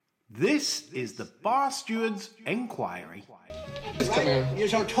This is the Bar Steward's Enquiry. Right.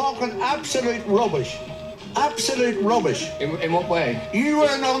 You're talking absolute rubbish. Absolute rubbish. In what way? You were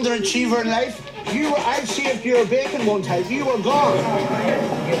an underachiever in life. I saved your bacon one time. You were gone.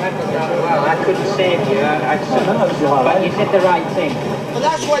 You handled that well. I couldn't save you. But you did the right thing. Well,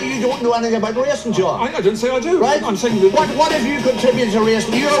 that's why you don't know anything about racing, John. I didn't say I do. Right? I'm saying that... What have you contributed to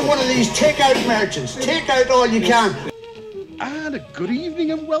racing? You're one of these take-out merchants. Take out all you can. And a good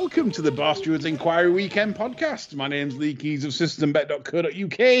evening and welcome to the Bar Stewards Enquiry Weekend Podcast. My name's Lee Keys of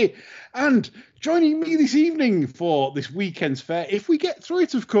systembet.co.uk, and joining me this evening for this weekend's fair, if we get through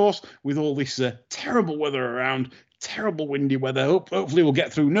it, of course, with all this terrible weather around, terrible windy weather, hopefully we'll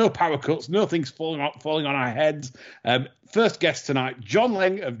get through, no power cuts, no things falling on our heads. First guest tonight, John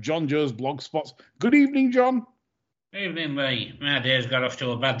Leng of John Joe's Blogspots. Good evening, John. Evening, Lee. My day's got off to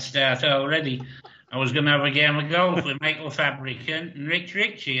a bad start already. I was going to have a game of golf with Michael Fabricant and Rich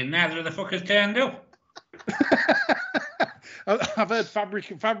Ritchie, and neither of the fuckers turned up. I've heard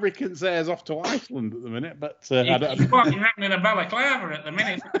Fabricant's air's off to Iceland at the minute, but he's walking around in a balaclava at the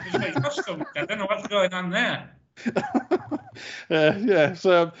minute. I don't know what's going on there. Yeah.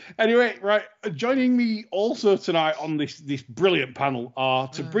 So anyway, right. Joining me also tonight on this brilliant panel are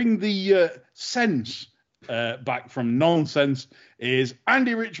to bring the sense back from nonsense is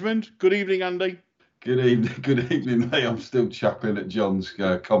Andy Richmond. Good evening, Andy. Good evening, mate. I'm still chuckling at John's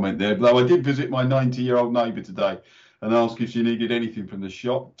comment there. Though I did visit my 90-year-old neighbour today and ask if she needed anything from the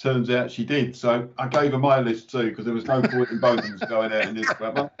shop. Turns out she did. So I gave her my list too, because there was no point in both of us going out in this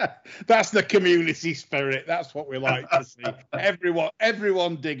weather. That's the community spirit. That's what we like to see.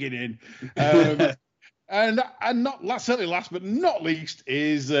 Everyone digging in. And certainly last but not least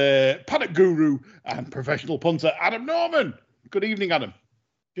is paddock guru and professional punter Adam Norman. Good evening, Adam.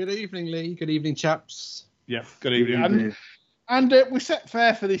 Good evening, Lee. Good evening, chaps. Yeah, good evening. And we set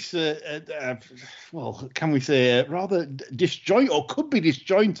fair for this, can we say, rather disjoint or could be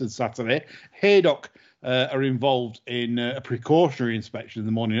disjointed Saturday. Haydock are involved in a precautionary inspection in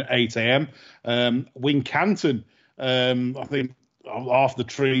the morning at 8 a.m. Wincanton, I think half the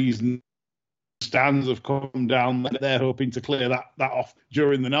trees and stands have come down. They're hoping to clear that off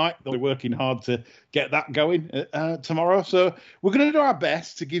during the night. They'll be working hard to get that going tomorrow. So we're going to do our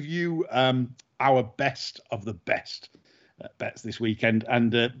best to give you our best of the best bets this weekend.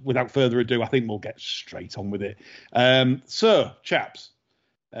 And without further ado, I think we'll get straight on with it. So, chaps,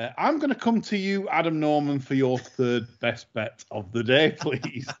 I'm going to come to you, Adam Norman, for your third best bet of the day,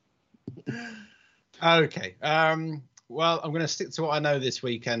 please. Okay. Well, I'm going to stick to what I know this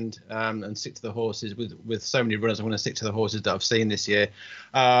weekend and stick to the horses. With so many runners, I'm going to stick to the horses that I've seen this year.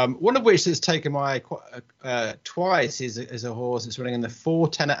 One of which has taken my twice is a horse that's running in the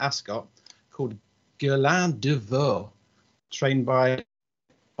 4:10 at Ascot called Guerlain de Vaux, trained by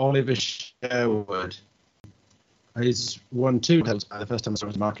Oliver Sherwood. He's won 2 titles. The first time I saw him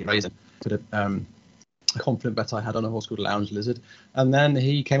was Market Raisin. Put a confident bet I had on a horse called Lounge Lizard. And then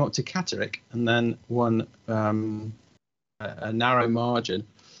he came up to Catterick and then won a narrow margin,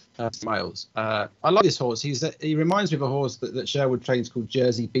 miles. I like this horse. He reminds me of a horse that Sherwood trains called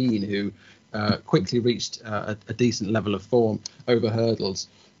Jersey Bean, who quickly reached a decent level of form over hurdles,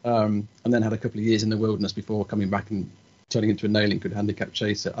 and then had a couple of years in the wilderness before coming back and turning into a nailing good handicap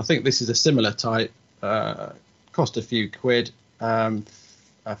chaser. I think this is a similar type, cost a few quid for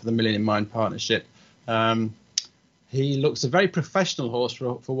the Million in Mind partnership. He looks a very professional horse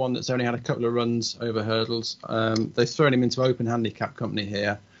for one that's only had a couple of runs over hurdles. They've thrown him into open handicap company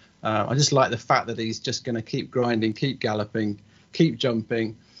here. I just like the fact that he's just going to keep grinding, keep galloping, keep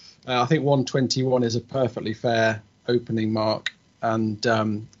jumping. I think 121 is a perfectly fair opening mark, and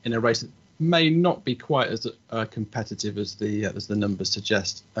in a race that may not be quite as competitive as the numbers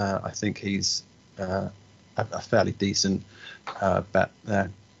suggest, I think he's a fairly decent bet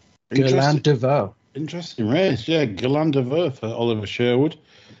there. Guerlain de Vaux. Interesting race, yeah. Guerlain de Vaux for Oliver Sherwood.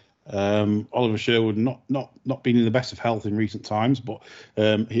 Oliver Sherwood not been in the best of health in recent times, but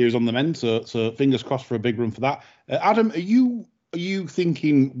he is on the mend. So fingers crossed for a big run for that. Adam, are you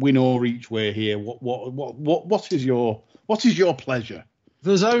thinking win or each way here? What is your pleasure?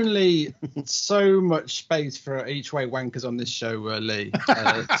 There's only so much space for each way wankers on this show, Lee.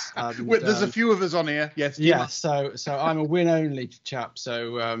 There's a few of us on here, yes. Yeah, so I'm a win only chap.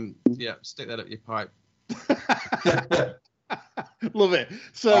 So stick that up your pipe. Love it.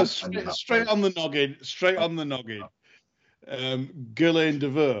 So straight on the noggin. Ghislaine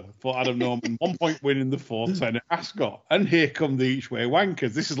Deveux for Adam Norman, 1 point win in the 410 at Ascot. And here come the each way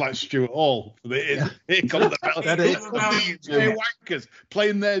wankers. This is like Stuart Hall. Here come the each way wankers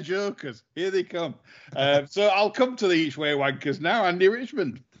playing their jokers. Here they come. So I'll come to the each way wankers now. Andy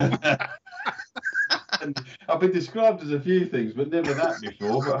Richmond. And I've been described as a few things, but never that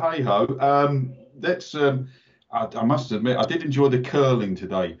before. But hey ho, let's. I must admit, I did enjoy the curling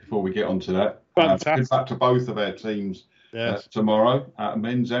today. Before we get on to that, Fantastic. Good luck to both of our teams. Yes. Tomorrow,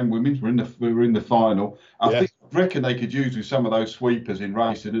 men's and women's. We're in the final. I reckon they could use with some of those sweepers in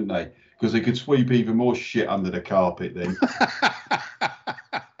racing, didn't they? Because they could sweep even more shit under the carpet then.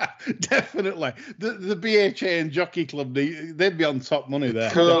 Definitely. The BHA and Jockey Club, they'd be on top money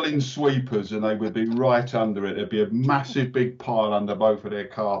there. Curling sweepers, and they would be right under it. There'd be a massive big pile under both of their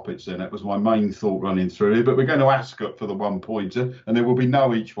carpets then. That was my main thought running through it. But we're going to Ascot for the 1 pointer, and there will be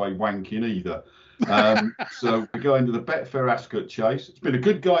no each way wanking either. So we're going to the Befair Ascot chase. It's been a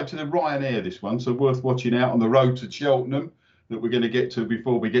good guide to the Ryanair, this one, so worth watching out on the road to Cheltenham that we're going to get to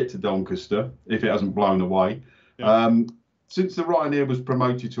before we get to Doncaster, if it hasn't blown away. Yeah. Since the Ryanair was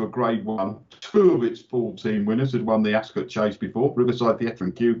promoted to a Grade 1, 2 of its 14 winners had won the Ascot chase before. Riverside Theatre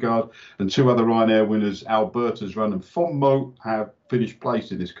and Kew Guard, and 2 other Ryanair winners, Alberta's Run and Fonmo, have finished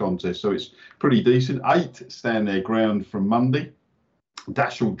place in this contest. So it's pretty decent. 8 stand their ground from Monday.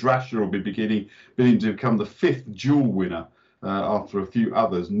 Dashel Drasher will be beginning to become the 5th dual winner after a few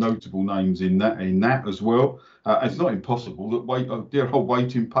others, notable names in that as well. It's not impossible that dear old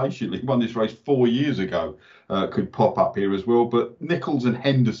Waiting Patiently won this race 4 years ago could pop up here as well. But Nichols and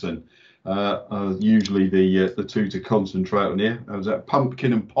Henderson are usually the two to concentrate on here. That was that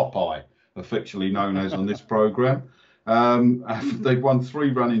Pumpkin and Popeye, affectionately known as on this programme. They've won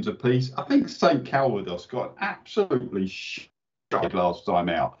 3 run-ins apiece. I think St Calvados got absolutely last time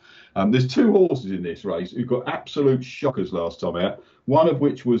out. There's 2 horses in this race who got absolute shockers last time out, one of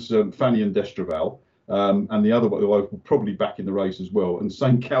which was Fanny and Destraval, and the other one who will probably back in the race as well, and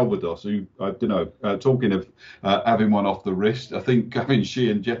St Calvados, who, I don't know, talking of having one off the wrist, I think Gavin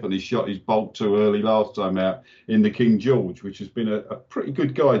Sheehan definitely shot his bolt too early last time out in the King George, which has been a pretty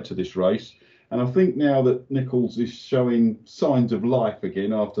good guide to this race. And I think now that Nichols is showing signs of life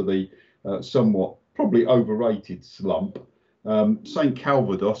again after the somewhat probably overrated slump, St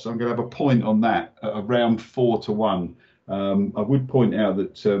Calvados, I'm going to have a point on that at around 4 to 1. I would point out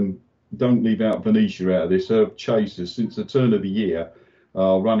that don't leave out Venetia out of this. Her chasers since the turn of the year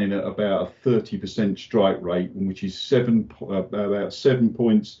are running at about a 30% strike rate, which is about 7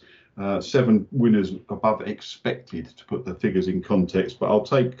 points, 7 winners above expected, to put the figures in context. But I'll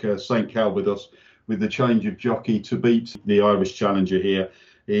take St Calvados with the change of jockey to beat the Irish challenger here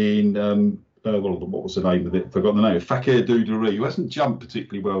in. What was the name of it? Forgot the name. Fakir Duderie, who hasn't jumped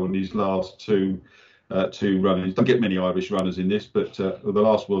particularly well in his last two runners. Don't get many Irish runners in this, but the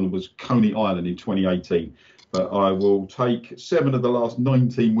last one was Coney Island in 2018. But I will take 7 of the last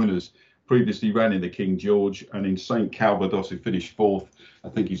 19 winners previously ran in the King George, and in St Calvados, who finished 4th. I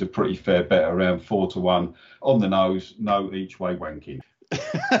think he's a pretty fair bet, around 4 to 1 on the nose, no each way wanking.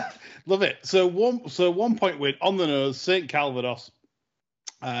 Love it. So 1 point win on the nose, St Calvados.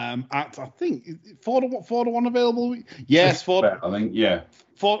 At I think 4 to 1 available. Yes, 4. I think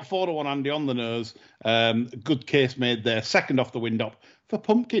 4 to 1 Andy on the nose. Good case made there. Second off the wind up for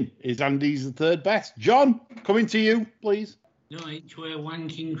Pumpkin is Andy's the third best. John, coming to you, please. No each way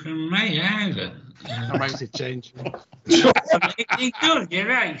wanking from me either. That makes it change. It does. You're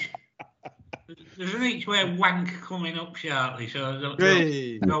right. There's an each way wank coming up shortly, so don't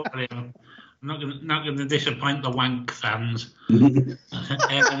worry. I'm not going to disappoint the wank fans. What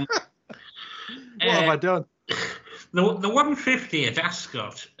have I done? The 150 at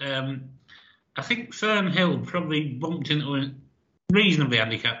Ascot, I think Fernhill probably bumped into a reasonably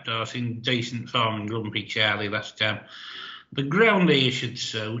handicapped horse in decent form in Grumpy Charlie last time. The ground here should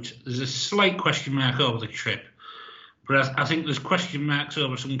suit. There's a slight question mark over the trip, but I think there's question marks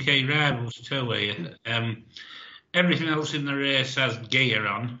over some key rivals too here. Everything else in the race has gear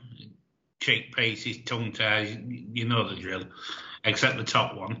on. Cheek pieces, tongue ties, you know the drill, except the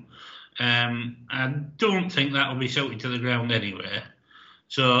top one. I don't think that will be suited to the ground anyway.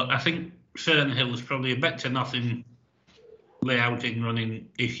 So I think Fernhill is probably a better nothing layouting running,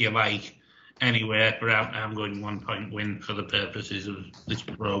 if you like, anyway. But I'm going 1 point win for the purposes of this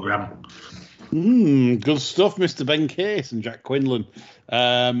programme. Good stuff, Mr. Ben Case and Jack Quinlan.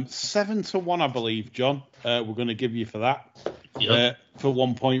 7 to 1, I believe, John. We're going to give you for that. Yep. For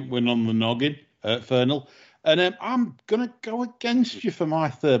 1 point win on the noggin, Fernhill. And I'm going to go against you for my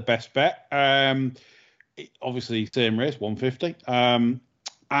third best bet. Obviously, same race, 150.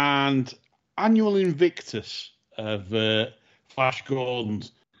 And Annual Invictus of Flash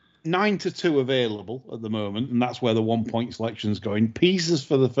Gordon's. 9-2 available at the moment, and that's where the 1 point selection's going. Pieces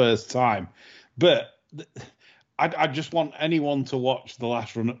for the first time, but I just want anyone to watch the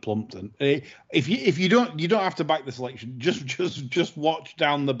last run at Plumpton. If you don't have to back the selection. Just watch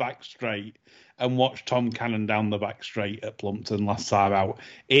down the back straight and watch Tom Cannon down the back straight at Plumpton last time out.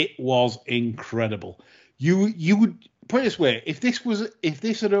 It was incredible. You would put it this way: if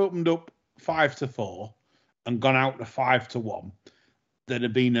this had opened up 5-4 and gone out to 5-1. There'd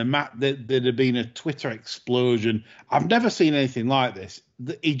have been a Twitter explosion. I've never seen anything like this.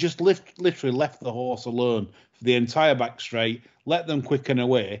 He just literally left the horse alone for the entire back straight, let them quicken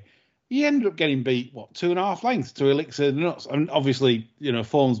away. He ended up getting beat 2.5 lengths to Elixir Nuts. I mean, obviously,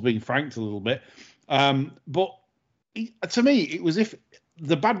 form's being franked a little bit, but to me, it was if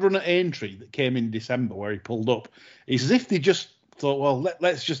the bad run at Aintree that came in December where he pulled up. It's as if they just thought, well,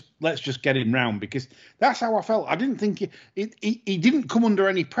 let's just get him round, because that's how I felt. I didn't think he didn't come under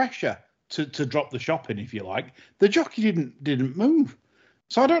any pressure to drop the shop in, if you like. The jockey didn't move,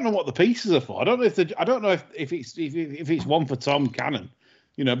 so I don't know what the pieces are for. I don't know if it's one for Tom Cannon,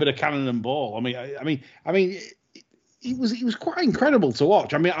 a bit of cannon and ball. I mean, it was quite incredible to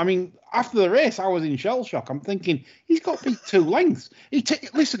watch. I mean, after the race, I was in shell shock. I'm thinking he's got beat 2 lengths. He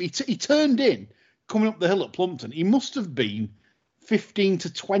turned in coming up the hill at Plumpton. He must have been 15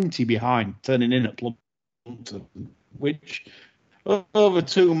 to 20 behind turning in at Plumpton, which over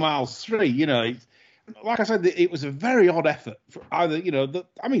 2 miles 3, like I said, it was a very odd effort for either, he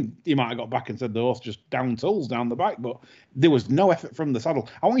might have got back and said the horse just down tools down the back, but there was no effort from the saddle.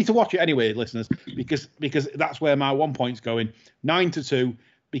 I want you to watch it anyway, listeners, because that's where my 1 point's going. 9-2,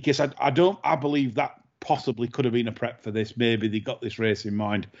 because I believe that possibly could have been a prep for this. Maybe they got this race in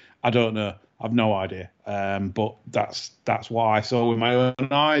mind. I don't know. I've no idea. But that's what I saw with my own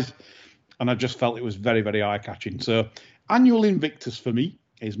eyes, and I just felt it was very, very eye-catching. So Annual Invictus for me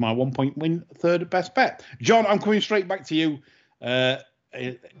is my 1 point win, third best bet. John, I'm coming straight back to you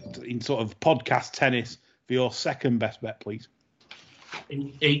in sort of podcast tennis for your second best bet, please.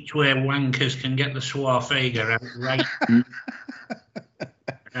 Each way wankers can get the Swarfega out right.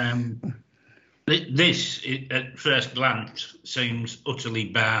 This, at first glance, seems utterly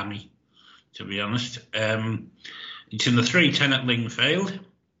balmy, to be honest. It's in the 310 at Lingfield.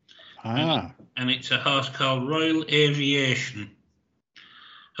 And it's a horse called Royal Aviation,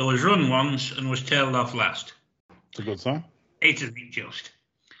 who was run once and was tailed off last. It's a good sign. It isn't just.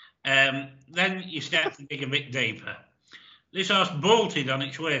 Then you start to dig a bit deeper. This horse bolted on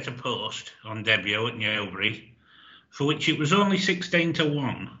its way to post on debut at Newbury, for which it was only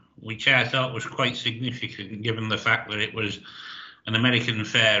 16-1, which I thought was quite significant given the fact that it was an American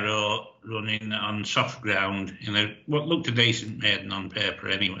Pharaoh running on soft ground in what looked a decent maiden on paper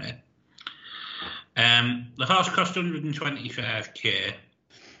anyway. The horse cost 125k.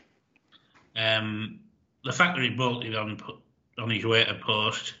 The fact that he bolted on his way to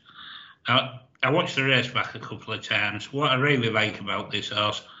post, I watched the race back a couple of times. What I really like about this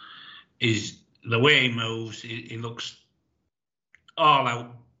horse is the way he moves. He looks all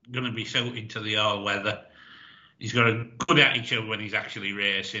out, going to be suited to the all-weather. He's got a good attitude when he's actually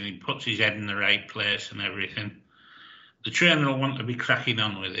racing. He puts his head in the right place and everything. The trainer will want to be cracking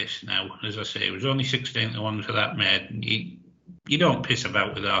on with this now. As I say, it was only 16-1 for that maiden. You don't piss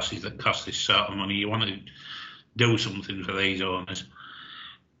about with horses that cost this sort of money. You want to do something for these owners.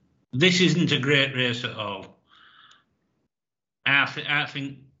 This isn't a great race at all. I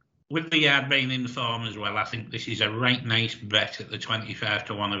think with the yard being in form as well, I think this is a right nice bet at the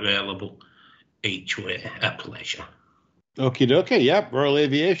 25-1 available each way, a pleasure. Okie dokie, yeah. Royal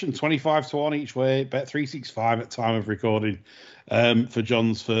Aviation, 25-1 each way, bet 365 at time of recording for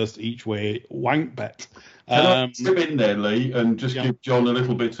John's first each way wank bet. Can I come in there, Lee, and just give John a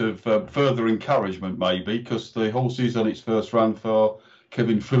little bit of further encouragement, maybe, because the horse is on its first run for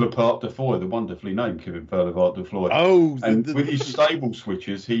Kevin Philippart de Foy, the wonderfully named Kevin Philippart de Foy. With his stable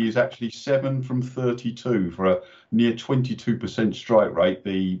switches, he is actually 7 from 32 for a near 22% strike rate.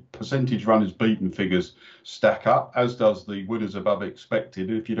 The percentage runners beaten figures stack up, as does the winners above expected.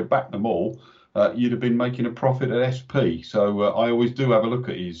 And if you'd have backed them all, you'd have been making a profit at SP. So I always do have a look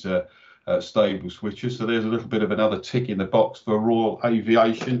at his stable switches. So there's a little bit of another tick in the box for Royal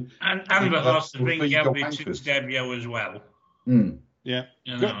Aviation. And the horse to bring Elbridge's debut as well. Yeah,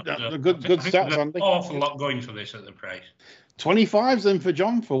 good stats, Andy. An awful lot going for this at the price. 25s then for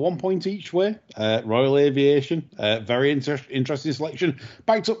John for 1 point each way. Royal Aviation, very interesting selection.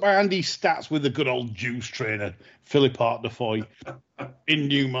 Backed up by Andy's stats with the good old juice trainer, Philip Artdefoy in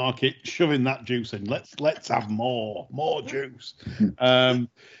Newmarket, shoving that juice in. Let's have more juice.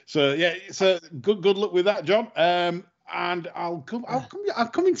 So good luck with that, John. And I'll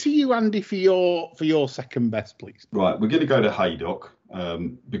come into you, Andy, for your second best, please. Right, we're going to go to Haydock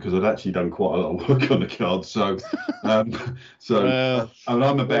because I'd actually done quite a lot of work on the card. So, and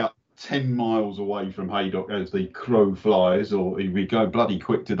I'm about 10 miles away from Haydock as the crow flies, or we go bloody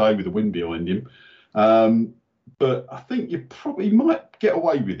quick today with the wind behind him. But I think you probably might get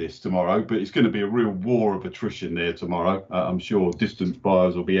away with this tomorrow, but it's going to be a real war of attrition there tomorrow. I'm sure distance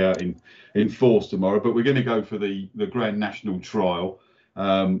buyers will be out in force tomorrow, but we're going to go for the Grand National Trial,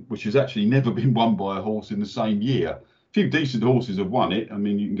 which has actually never been won by a horse in the same year. A few decent horses have won it. I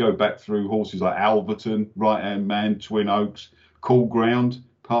mean, you can go back through horses like Alverton, Right Hand Man, Twin Oaks, Cool Ground,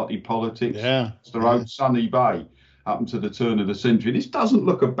 Party Politics, Sunny Bay, up until the turn of the century. This doesn't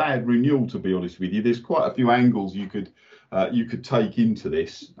look a bad renewal, to be honest with you. There's quite a few angles you could take into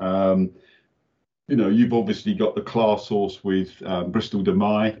this. You've obviously got the class horse with Bristol de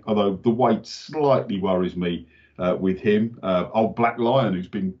Mai, although the weight slightly worries me with him. Old Black Lion, who's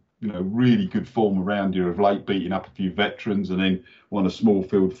been really good form around here of late, beating up a few veterans and then won a small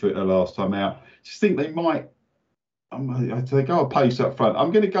field fitter last time out. Just think they might. They go a pace up front.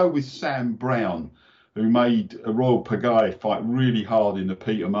 I'm going to go with Sam Brown, who made a Royal Pagaille fight really hard in the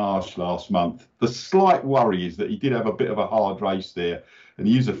Peter Marsh last month. The slight worry is that he did have a bit of a hard race there, and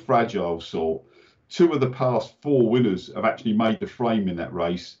he is a fragile sort. 2 of the past 4 winners have actually made the frame in that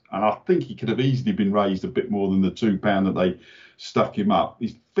race, and I think he could have easily been raised a bit more than the £2 that they stuck him up.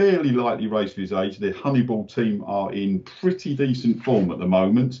 He's fairly lightly raced for his age. The Honeyball team are in pretty decent form at the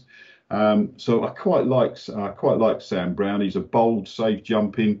moment. So I quite like Sam Brown. He's a bold, safe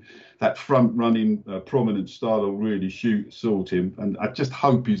jumping. That front running, prominent style will really sort him. And I just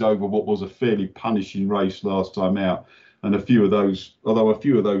hope he's over what was a fairly punishing race last time out. And a few of those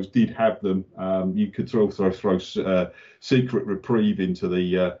did have them. You could throw Secret Reprieve into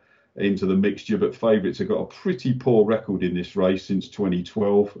the mixture, but favourites have got a pretty poor record in this race since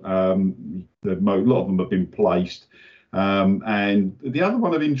 2012. A lot of them have been placed. And the other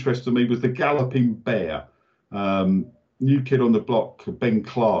one of interest to me was the Galloping Bear. New kid on the block, Ben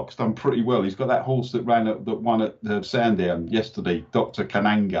Clark's done pretty well. He's got that horse that won at Sandown yesterday, Dr.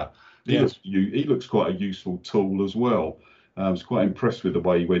 Kananga. He looks quite a useful tool as well. I was quite impressed with the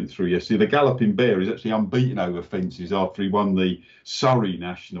way he went through yesterday. The Galloping Bear is actually unbeaten over fences after he won the Surrey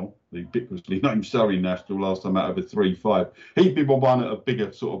National, the ubiquitously named Surrey National last time out over 3-5. He'd be one at a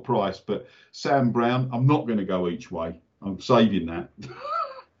bigger sort of price, but Sam Brown, I'm not going to go each way. I'm saving that.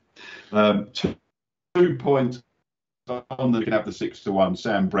 2 points. On they can have the 6-1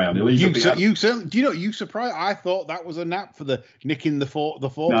 Sam Brown. You surprised? I thought that was a nap for the nicking the four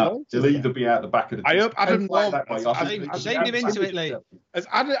points. He'll either be out the back of the. I hope Adam Norman. Shamed him into it, Lee. As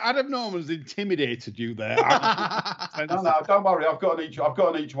Adam Norman's intimidated you there. No, don't worry. I've got an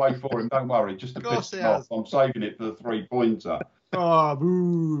each way for him. Don't worry. Just to piss him off. I'm saving it for the 3-pointer. Oh,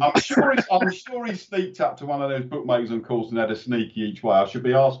 boo. I'm sure he sneaked up to one of those bookmakers on course and had a sneaky each way. I should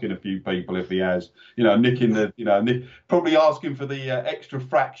be asking a few people if he has, probably asking for the extra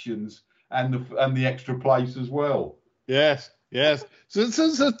fractions and the extra place as well. Yes. So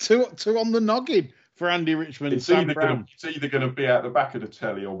two on the noggin for Andy Richmond. It's either going to be out the back of the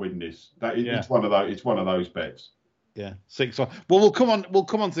telly or win this. It's one of those. It's one of those bets. Yeah, 6-1. Well, we'll come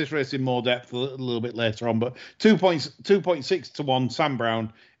on to this race in more depth a little bit later on. But 2.6-1 Sam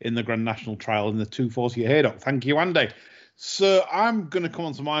Brown in the Grand National Trial in the 240 Haydock. Thank you, Andy. So I'm going to come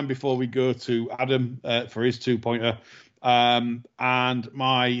on to mine before we go to Adam for his 2-pointer. And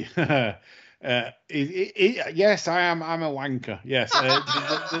my yes, I am. I'm a wanker. Yes.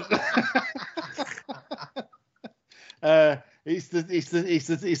 It's the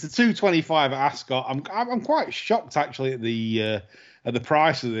 225 at Ascot. I'm quite shocked actually at the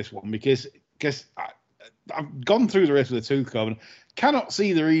price of this one because I've gone through the race with a tooth comb and cannot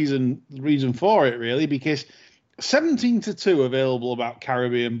see the reason for it really, because 17-2 available about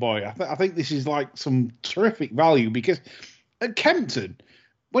Caribbean Boy. I think this is like some terrific value, because at Kempton,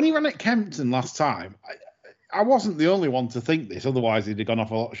 when he ran at Kempton last time, I wasn't the only one to think this, otherwise he'd have gone off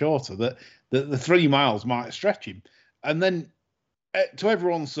a lot shorter, that the 3 miles might stretch him. And then, to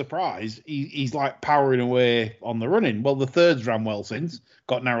everyone's surprise, he's like powering away on the running. Well, the thirds ran well since,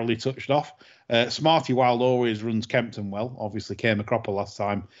 got narrowly touched off. Smarty Wild always runs Kempton well. Obviously came a cropper last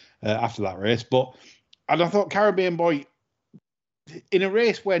time after that race. And I thought Caribbean Boy, in a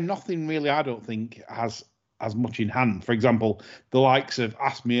race where nothing really, I don't think, has as much in hand. For example, the likes of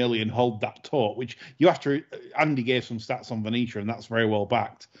Ask Me Early and Hold That Taut, which you have to. Andy gave some stats on Venetia, and that's very well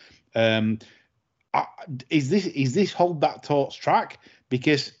backed. Is this Hold That Taut's track?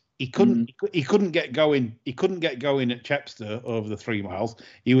 Because he couldn't get going. He couldn't get going at Chepstow over the 3 miles.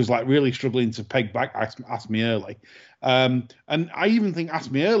 He was like really struggling to peg back Ask Me Early. And I even think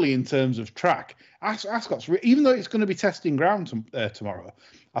Ask Me Early in terms of track. Ascot's, even though it's going to be testing ground tomorrow,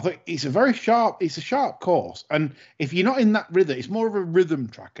 I think it's a sharp course. And if you're not in that rhythm, it's more of a rhythm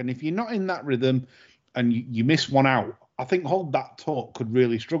track. And if you're not in that rhythm and you miss one out, I think Hold That Taut could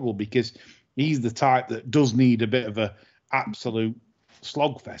really struggle, because he's the type that does need a bit of a absolute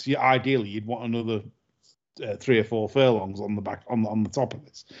slogfest. Yeah, ideally you'd want another 3 or 4 furlongs on the back on the top of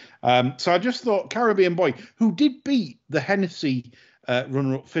this. So I just thought Caribbean Boy, who did beat the Hennessy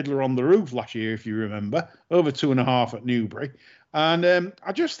runner-up Fiddler on the Roof last year, if you remember, over 2.5 at Newbury. And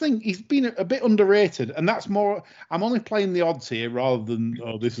I just think he's been a bit underrated, and that's more. I'm only playing the odds here rather than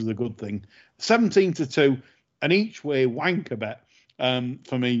this is a good thing. 17-2, an each way wanker bet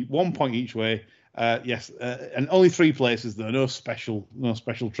for me, 1 point each way. Yes, and only 3 places though. No special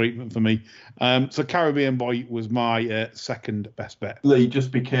treatment for me. So Caribbean Boy was my second best bet. Lee,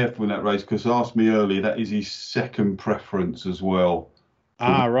 just be careful in that race, because Ask Me Early, that is his second preference as well.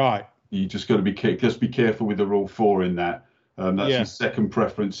 Right. You just got to be careful with the rule 4 in that. That's his second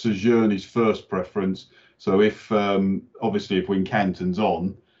preference. Sojourn is first preference. So if obviously if Wincanton's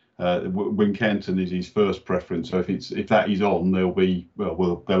on, Wincanton is his first preference. So if that is on, they'll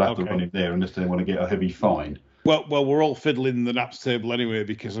have to run him there unless they want to get a heavy fine. Well, we're all fiddling the naps table anyway,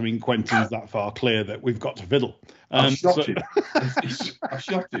 because I mean Quentin's that far clear that we've got to fiddle. I shot him. I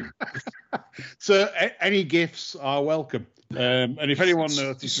shot him. So any gifts are welcome. And if anyone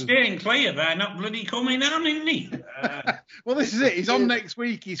notices, staying clear, they're not bloody coming on, isn't he? Well, this is it. He's on next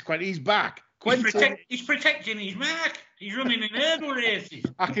week. He's back. He's protecting his mark. He's running in hurdle races.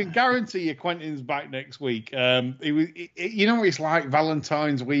 I can guarantee you Quentin's back next week. It's like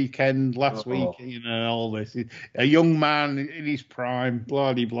Valentine's weekend last week, all this. A young man in his prime,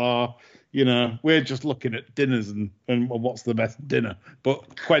 blah, blah, blah. We're just looking at dinners and what's the best dinner.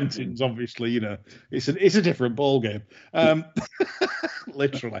 But Quentin's obviously, it's a different ball game.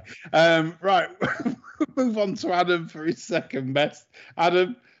 Literally. Right. Move on to Adam for his second best.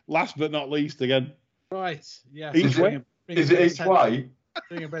 Adam, last but not least again. Right. Yeah. Each way? Is it each way?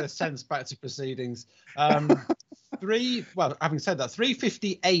 Bring a bit of sense back to proceedings. Having said that,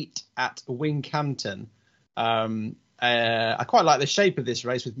 3:58 at Wincanton. I quite like the shape of this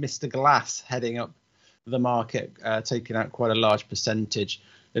race, with Mr. Glass heading up the market, taking out quite a large percentage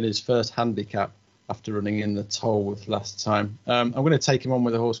in his first handicap after running in the Tolworth last time. I'm going to take him on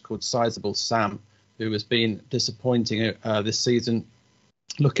with a horse called Sizable Sam, who has been disappointing this season,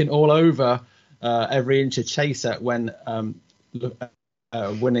 looking all over every inch a chaser when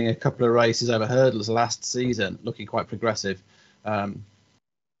winning a couple of races over hurdles last season, looking quite progressive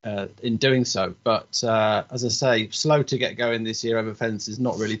in doing so. But as I say, slow to get going this year over fences,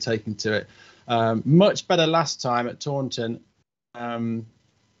 not really taking to it. Much better last time at Taunton in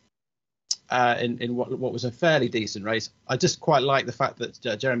what was a fairly decent race. I just quite like the fact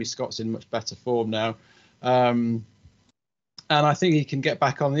that Jeremy Scott's in much better form now. And I think he can get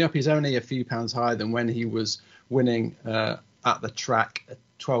back on the up. He's only a few pounds higher than when he was winning at the track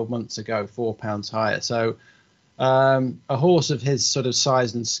 12 months ago, £4 higher. So a horse of his sort of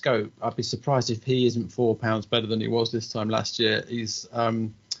size and scope, I'd be surprised if he isn't £4 better than he was this time last year. He's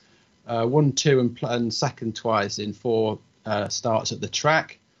won 2 and second twice in 4 starts at the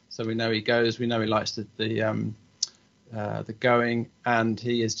track. So we know he goes. We know he likes the going, and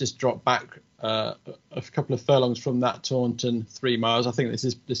he has just dropped back a couple of furlongs from that Taunton 3 miles. I think this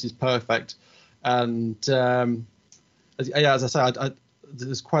is perfect. And as I say,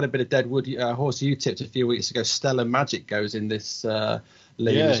 there's quite a bit of dead wood. A horse you tipped a few weeks ago, Stellar Magic, goes in this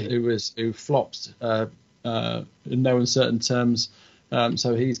lead, who flopped in no uncertain terms.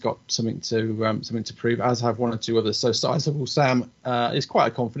 So he's got something to prove, as have 1 or 2 others. So Sizable Sam is quite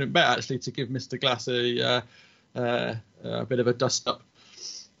a confident bet, actually, to give Mr. Glass a bit of a dust up.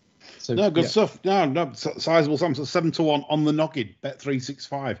 So, good stuff. No, Sizable Sam. So 7-1 on the noggin. Bet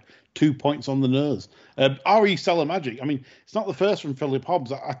 365. 2 points on the nose. RE Stellar Magic. I mean, it's not the first from Philip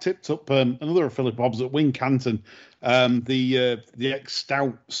Hobbs. I tipped up another of Philip Hobbs at Wincanton. The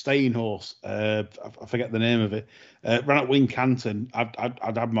ex-stout staying horse. I forget the name of it. Ran at Wincanton.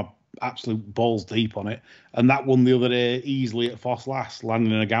 I'd had my absolute balls deep on it, and that won the other day easily at Foss Last,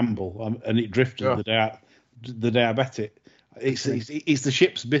 landing a gamble, and it drifted the day I bet it. It's the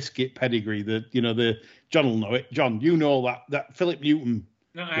ship's biscuit pedigree. The John will know it. John, you know that Philip Newton.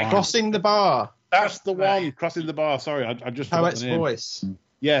 Crossing the bar. That's the one crossing the bar. Sorry, I just forgot Poet's the name. Voice.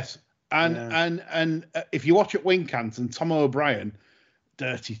 Yes, and if you watch at Wincanton, Tom O'Brien,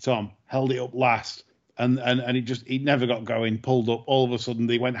 Dirty Tom, held it up last, and he never got going. Pulled up. All of a sudden,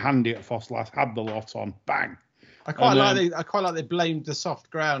 they went handy at Foss last, had the lot on, bang. I quite like they blamed the soft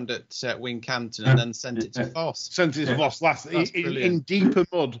ground at Wincanton and then sent it to Foss. Sent it to Foss last in deeper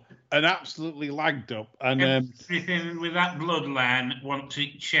mud and absolutely lagged up. And everything with that bloodline wants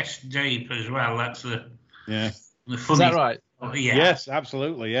it chest deep as well. That's the funny. Is that right? Oh, yeah. Yes,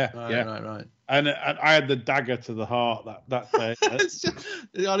 absolutely. Yeah. Right. And I had the dagger to the heart that day.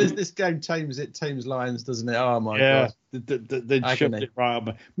 This game tames lions, doesn't it? Oh my god! They shoved it right on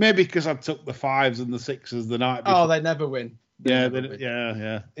me. Maybe because I took the 5s and the 6s the night before. Oh, they never win. Yeah.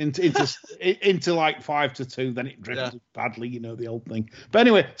 Into like 5-2, then it drifted badly. You know the old thing. But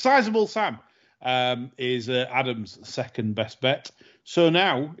anyway, Sizable Sam is Adam's second best bet. So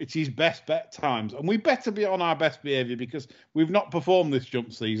now it's his best bet times, and we better be on our best behaviour because we've not performed this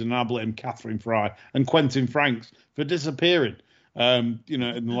jump season. And I blame Catherine Fry and Quentin Franks for disappearing. In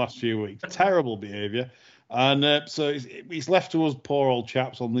the last few weeks, terrible behaviour, and so it's left to us poor old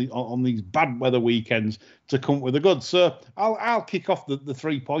chaps on these bad weather weekends to come up with the goods. So I'll kick off the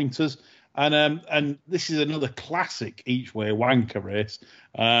 3-pointers, and this is another classic each way wanker race.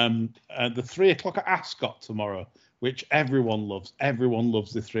 The 3 o'clock at Ascot tomorrow, which everyone loves. Everyone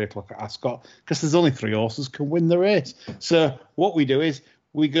loves the 3 o'clock at Ascot because there's only 3 horses can win the race. So what we do is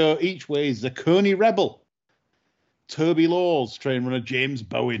we go each way. Zacconi Rebel, Toby Laws, train runner James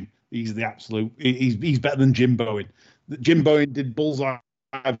Bowen. He's the absolute. He's better than Jim Bowen. Jim Bowen did Bullseye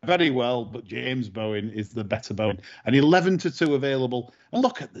very well, but James Bowen is the better Bowen. And 11-2 available. And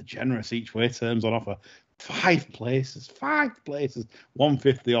look at the generous each way terms on offer. 5 places,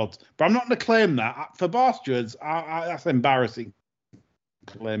 150 odds. But I'm not going to claim that. For Bar Stewards, that's embarrassing.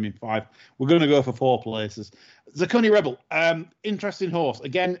 Claiming 5. We're going to go for 4 places. Zacconi Rebel, interesting horse.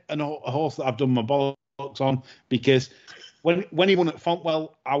 Again, a horse that I've done my bollocks on because when he won at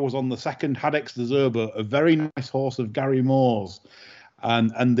Fontwell, I was on the second Hadex de Zerbo, a very nice horse of Gary Moore's.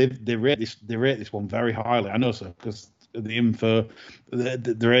 And they rate this one very highly. I know so because the info,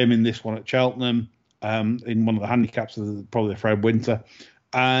 they're aiming this one at Cheltenham. In one of the handicaps of probably the Fred Winter.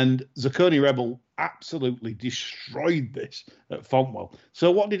 And Zacconi Rebel absolutely destroyed this at Fontwell. So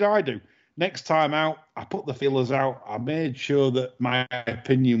what did I do? Next time out, I put the feelers out. I made sure that my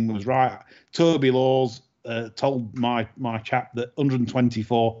opinion was right. Toby Laws told my chap that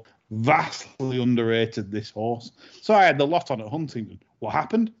 124 vastly underrated this horse. So I had the lot on at Huntingdon. What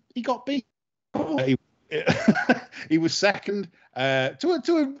happened? He got beat. He was second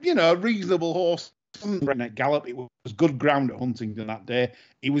to a reasonable horse. Redneck Gallop. It was good ground at Huntingdon that day.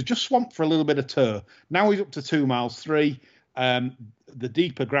 He was just swamped for a little bit of turf. Now he's up to 2 miles 3. The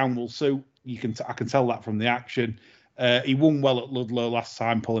deeper ground will suit. I can tell that from the action. He won well at Ludlow last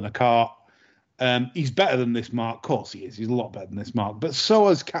time, pulling a cart. He's better than this mark. Of course he is. He's a lot better than this mark. But so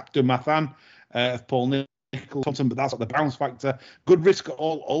has Captain Mathan of Paul Nicholson. But that's at the bounce factor. Good risk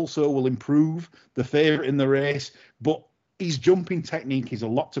also will improve the favourite in the race. But his jumping technique is a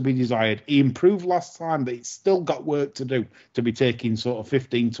lot to be desired. He improved last time, but he's still got work to do to be taking sort of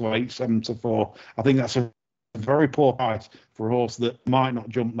 15-8, 7-4. I think that's a very poor price for a horse that might not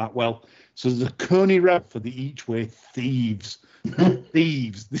jump that well. So the Coney Rebel for the each way thieves.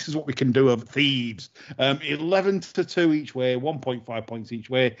 Thieves. This is what we can do of thieves. 11-2 each way, 1.5 points each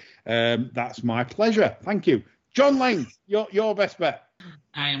way. That's my pleasure. Thank you. John Lane, your best bet.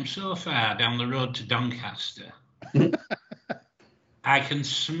 I am so far down the road to Doncaster. I can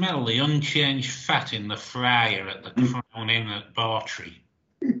smell the unchanged fat in the fryer at the Crown Inn at Bawtry.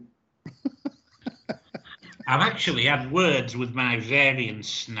 I've actually had words with my variant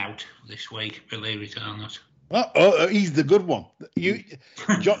snout this week, believe it or not. Oh, he's the good one.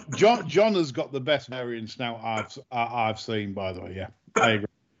 John has got the best variant snout I've seen, by the way. Yeah, I agree.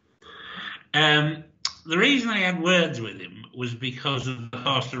 The reason I had words with him was because of the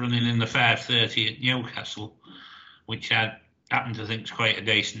horse running in the 5:30 at Newcastle, which I happen to think is quite a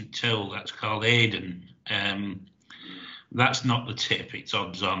decent tool. That's called Aiden. That's not the tip. It's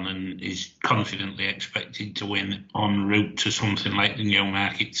odds on and is confidently expected to win en route to something like the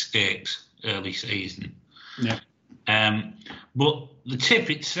Newmarket Stakes early season. Yeah. But the tip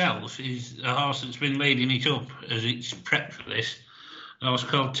itself is a horse that's been leading it up as it's prepped for this. A horse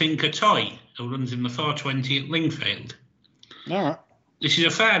called Tinker Toy, who runs in the 420 at Lingfield. All right. This is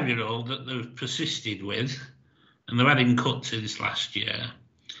a 5-year-old that they've persisted with, and they've had him cut since last year.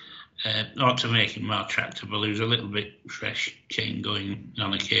 Ought to make him more tractable. He was a little bit fresh chain going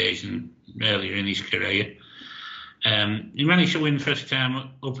on occasion earlier in his career. He managed to win first time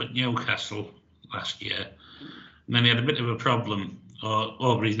up at Newcastle last year. And then he had a bit of a problem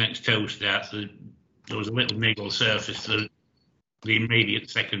over his next two starts. There was a little niggle surface to the immediate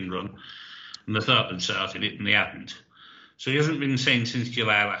second run, and they thought they'd sorted it, and they hadn't. So he hasn't been seen since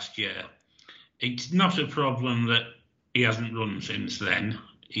July last year. It's not a problem that he hasn't run since then.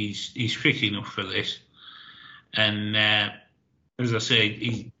 He's fit enough for this, and as I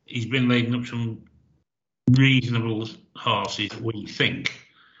say, he's been leading up some reasonable horses, we think,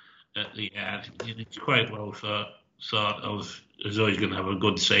 at the yard. It's quite well thought of as though he's going to have a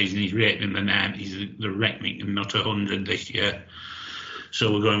good season. He's rated in the 90s, the Recknick, and not 100 this year.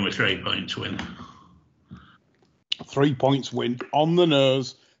 So we're going with 3 points win. 3 points win on the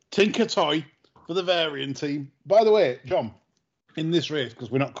nose. Tinker Toy for the Varian team. By the way, John, in this race, because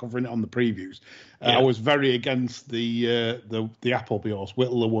we're not covering it on the previews, I was very against the Appleby horse,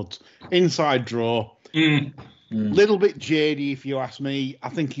 Whittle of Woods. Inside draw. Little bit jadey, if you ask me. I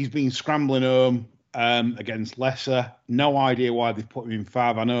think he's been scrambling home against Lesser. No idea why they've put him in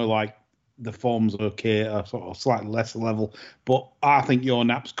 5. I know, like, the form's okay, a sort of slightly lesser level, but I think your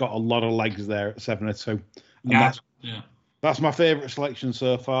Nap's got a lot of legs there at 7-2. That's my favourite selection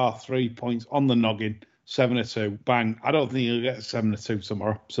so far. 3 points on the noggin, 7-2, bang. I don't think he'll get 7-2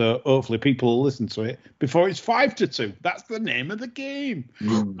 tomorrow, so hopefully people will listen to it before it's 5-2. That's the name of the game.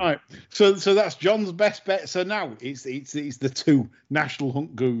 Right. So that's John's best bet. So now it's the two national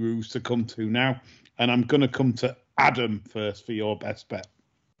hunt gurus to come to now, and I'm going to come to Adam first for your best bet.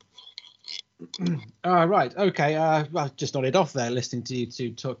 Right, okay. Well, just nodded off there listening to you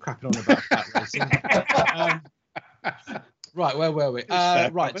two talk crapping on about that racing. Right, where were we?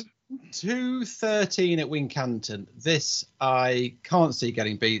 Right, 2:13 at Wincanton. This I can't see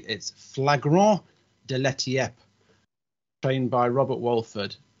getting beat. It's Flagrant de l'Etiep, trained by Robert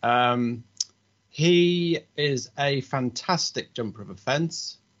Walford. He is a fantastic jumper of a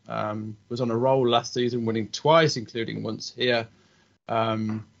fence. Was on a roll last season, winning twice, including once here.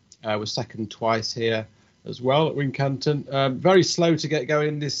 Was second twice here as well at Wincanton. Very slow to get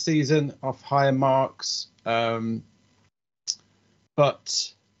going this season, off higher marks.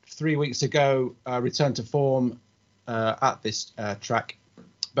 But 3 weeks ago, returned to form at this track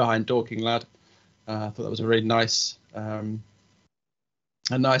behind Dorking Lad. I thought that was a really nice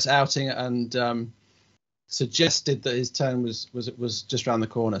outing, and suggested that his turn was just around the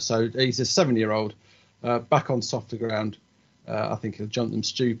corner. So he's a 7-year-old back on softer ground. I think he'll jump them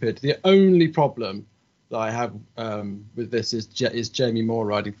stupid. The only problem that I have with this is Jamie Moore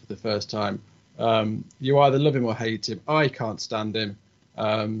riding for the first time. You either love him or hate him. I can't stand him.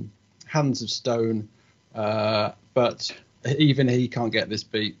 Hands of stone. But even he can't get this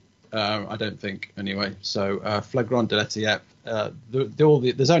beat, I don't think, anyway. So Flagrant de l'Etiep.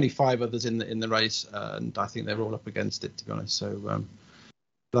 There's only 5 others in the race, and I think they're all up against it, to be honest. So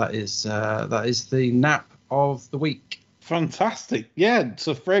that is the nap of the week. Fantastic, yeah.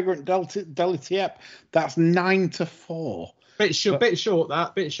 So Flagrant de l'Etiep, that's 9-4. Bit short.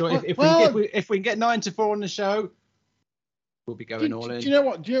 If we can get 9-4 on the show, we'll be going all in. Do you know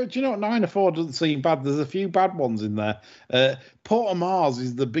what? Do you know what? 9-4 doesn't seem bad. There's a few bad ones in there. Port of Mars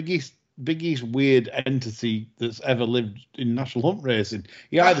is the biggest weird entity that's ever lived in national hunt racing.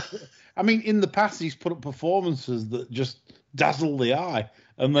 I mean, in the past he's put up performances that just dazzle the eye,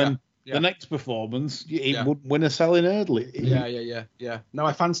 and then. Yeah. The next performance, he would win a selling hurdle. Yeah. No,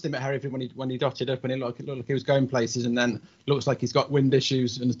 I fancied him at Hereford when he dotted up, and it looked like he was going places, and then looks like he's got wind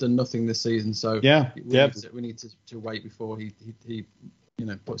issues and has done nothing this season. So we need to wait before he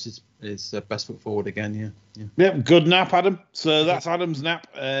puts his best foot forward again. Yeah. Good nap, Adam. So that's Adam's nap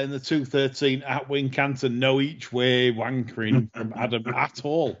in the 2:13 at Wincanton. No each way wankering from Adam at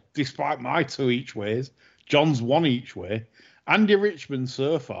all, despite my 2 each ways. John's 1 each way. Andy Richmond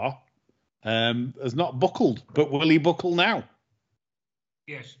so far has not buckled, but will he buckle now?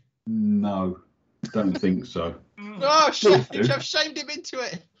 Yes. No, don't think so. Oh, shit! I've shamed him into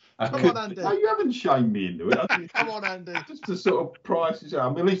it. Come on, Andy. No, you haven't shamed me into it. Come on, Andy. Just to sort of price it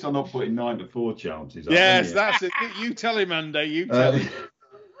out. I mean, at least I'm not putting 9-4 chances. Yes, that's it. You tell him, Andy. You tell him.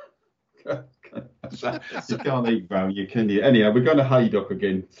 You can't eat value, can you? Anyhow, we're going to Haydock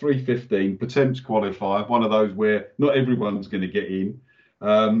again. 3:15, Potemps qualifier. One of those where not everyone's going to get in.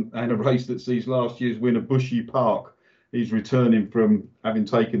 And a race that sees last year's winner, Bushy Park. He's returning from having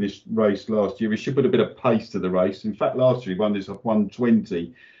taken this race last year. He should put a bit of pace to the race. In fact, last year he won this off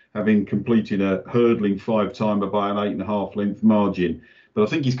 120, having completed a hurdling 5-timer by an 8.5 length margin. But I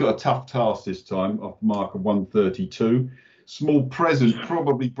think he's got a tough task this time, off mark of 132. Small Present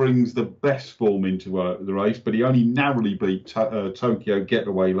probably brings the best form into the race, but he only narrowly beat Tokyo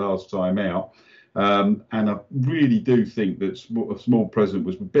Getaway last time out. And I really do think that a Small Present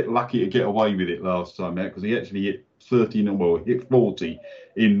was a bit lucky to get away with it last time out, because he actually hit 40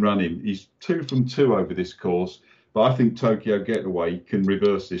 in running. He's 2 from 2 over this course, but I think Tokyo Getaway can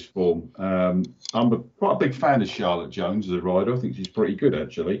reverse this form. I'm quite a big fan of Charlotte Jones as a rider. I think she's pretty good,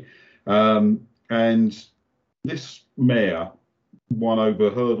 actually. And this mare won over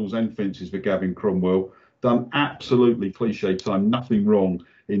hurdles and fences for Gavin Cromwell. Done absolutely cliche time, nothing wrong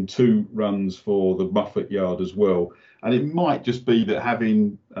in 2 runs for the Muffet Yard as well. And it might just be that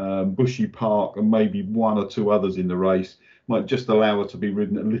having Bushy Park and maybe 1 or 2 others in the race might just allow her to be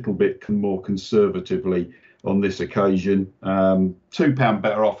ridden a little bit more conservatively on this occasion. £2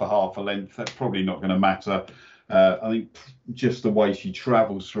 better off a half a length, that's probably not going to matter. I think just the way she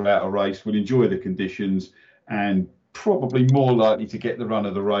travels throughout a race, will enjoy the conditions, and probably more likely to get the run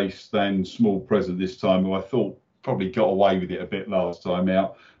of the race than Small Present this time, who I thought probably got away with it a bit last time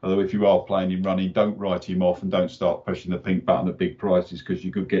out. Although if you are playing him running, don't write him off and don't start pushing the pink button at big prices, because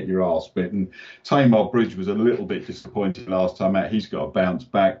you could get your arse bitten. Tamar Bridge was a little bit disappointed last time out. He's got to bounce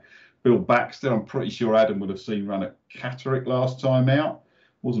back. Bill Baxter, I'm pretty sure Adam would have seen run at Catterick last time out.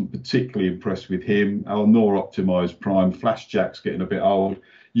 Wasn't particularly impressed with him. Alnor Optimised Prime. Flash Jack's getting a bit old.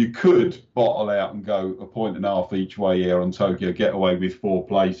 You could bottle out and go 1.5 points each way here on Tokyo Getaway with 4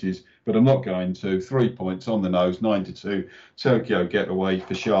 places, but I'm not going to. 3 points on the nose, 9-2. Tokyo Getaway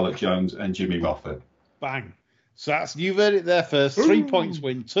for Charlotte Jones and Jimmy Moffat. Bang. So that's, you've heard it there first. 3 points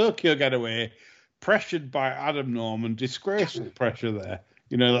win. Tokyo Getaway, pressured by Adam Norman, disgraceful pressure there.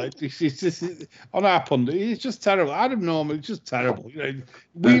 You know, like this on our pundit, it's just terrible. Adam Norman, it's just terrible. You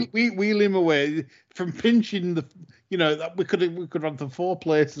know, we wheel him away from pinching the. You know, that we could run to 4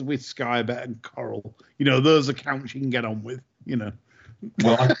 places with Sky Bet and Coral. You know, those accounts you can get on with. You know.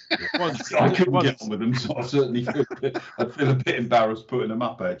 Well, I couldn't get on with them, so I certainly I'd feel a bit embarrassed putting them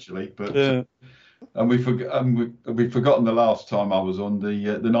up, actually. But and we've forgotten the last time I was on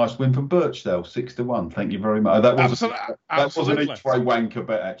the nice win from Birchdale, 6-1. Thank you very much. That was an each way wanker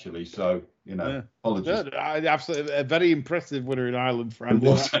bet, actually. So you know, apologies. Absolutely, a very impressive winner in Ireland for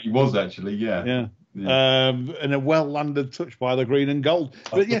Andy. He was actually, yeah. And a well landed touch by the green and gold.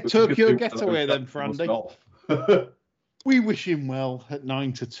 But yeah, Tokyo Getaway then for Andy. We wish him well at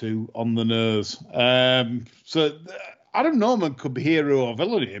 9-2 on the nose. So Adam Norman could be hero or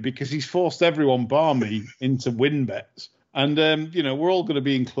villain here, because he's forced everyone bar me into win bets. And, you know, we're all going to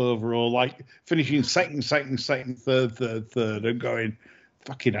be in Clover, or like finishing second, third, and going,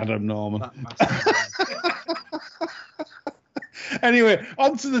 fucking Adam Norman. Anyway,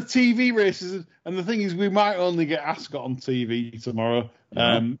 on to the TV races. And the thing is, we might only get Ascot on TV tomorrow.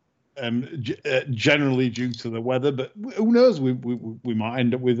 Generally due to the weather, but who knows? We might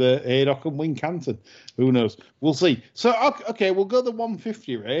end up with Haydock and Wincanton. Who knows? We'll see. So okay, we'll go the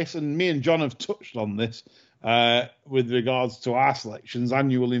 150 race, and me and John have touched on this with regards to our selections.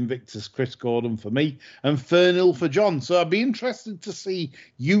 Annual Invictus, Chris Gordon for me, and Fernhill for John. So I'd be interested to see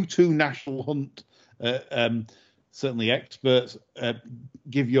you two National Hunt, certainly experts,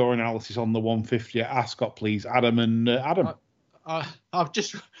 give your analysis on the 150 at Ascot, please, Adam and Adam. I've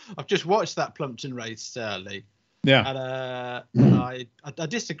just watched that Plumpton race, Lee. Yeah. And I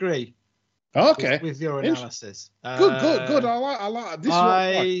disagree. Okay. With your analysis. Good. I like this.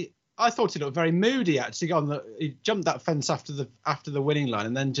 I thought he looked very moody, actually. He jumped that fence after the winning line,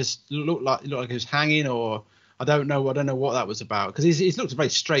 and then just looked like he was hanging, or I don't know what that was about, because he's looked a very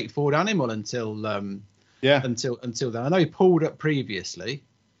straightforward animal until then. I know he pulled up previously,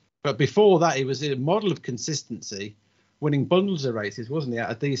 but before that he was a model of consistency, winning bundles of races, wasn't he,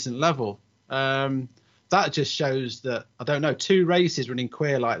 at a decent level? That just shows that, I don't know, 2 races running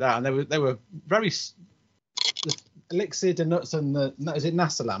queer like that, and they were very Elixir, the Nuts, and is it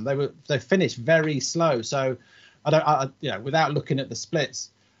Nassalam? They finished very slow. So without looking at the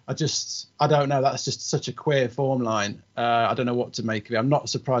splits, I don't know. That's just such a queer form line. I don't know what to make of it. I'm not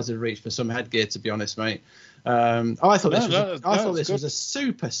surprised they reached for some headgear, to be honest, mate. I thought this was a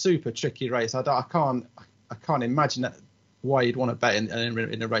super tricky race. I can't imagine that. Why you'd want to bet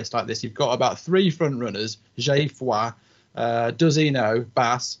in a race like this. You've got about 3 front runners: Jay Foy, Duzino,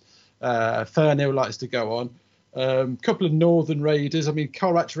 Bass, Fernhill likes to go on. Couple of Northern Raiders. I mean,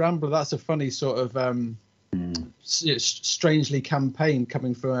 Corach Rambler, that's a funny sort of strangely campaign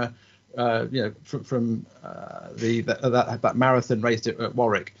coming from from that marathon race at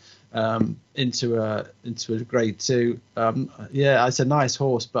Warwick into a grade 2. It's a nice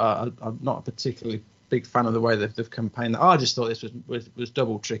horse, but I'm not a particularly big fan of the way they've campaigned. I just thought this was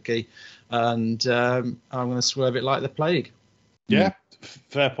double tricky, and I'm going to swerve it like the plague. Yeah,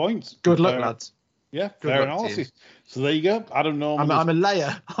 fair points. Good luck, lads. Yeah, Good fair luck to analysis. So there you go. Adam Norman. I'm a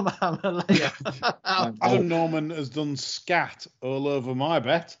layer. I'm a layer. Adam Norman has done scat all over my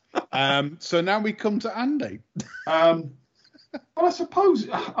bet. So now we come to Andy. Well, I suppose,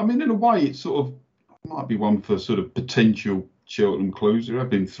 I mean, in a way, it sort of might be one for sort of potential Cheltenham clues. There have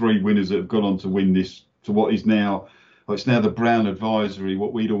been 3 winners that have gone on to win this, to what is now, well, it's now the Brown Advisory,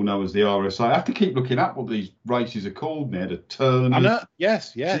 what we'd all know as the RSA. I have to keep looking up what these races are called now. The Turners. I know.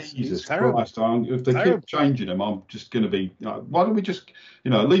 Yes. Jesus Terrible. Christ! If they keep changing them, I'm just going to be. Why don't we just,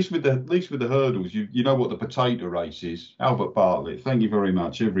 at least with the hurdles, you know what the potato race is. Albert Bartlett. Thank you very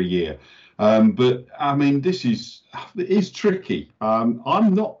much. Every year. But I mean, it is tricky. I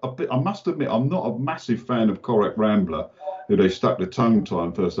must admit, I'm not a massive fan of Correct Rambler, who they stuck the tongue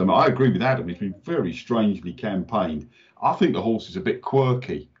time first time. I agree with Adam. He's been very strangely campaigned. I think the horse is a bit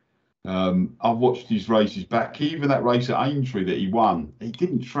quirky. I've watched his races back. Even that race at Aintree that he won, he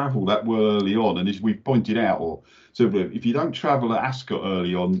didn't travel that well early on. And as we've pointed out, if you don't travel at Ascot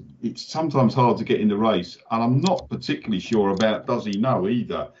early on, it's sometimes hard to get in the race. And I'm not particularly sure about does he know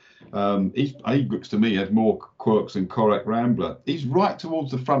either. He looks to me has more quirks than Correct Rambler. He's right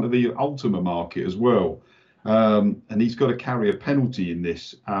towards the front of the Ultima market as well. And he's got to carry a penalty in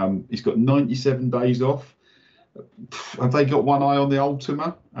this. He's got 97 days off. Have they got one eye on the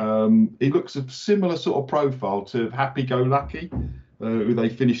Ultima? He looks a similar sort of profile to Happy Go Lucky, who they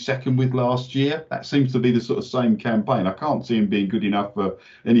finished second with last year. That seems to be the sort of same campaign. I can't see him being good enough for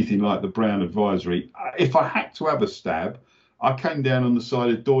anything like the Brown Advisory. If I had to have a stab, I came down on the side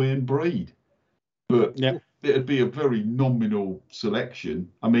of Doyen Breed. But it'd be a very nominal selection.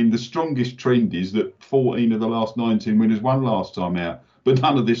 I mean, the strongest trend is that 14 of the last 19 winners won last time out. But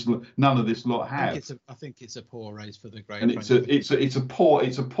none of this lot have. I think it's a poor race for the grade. And it's a poor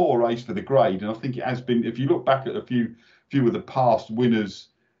race for the grade. And I think it has been. If you look back at a few of the past winners,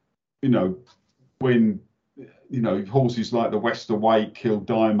 when horses like the Wester Wake,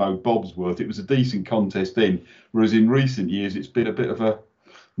 Kildimo, Bobsworth, it was a decent contest then. Whereas in recent years, it's been a bit of a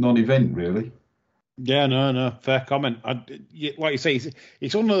non-event, really. Yeah, no, fair comment. Like you say,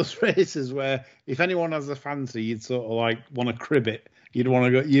 it's one of those races where if anyone has a fancy, you'd sort of like want to crib it. You'd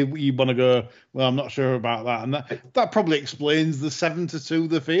want to go. You want to go. Well, I'm not sure about that, and that probably explains the 7-2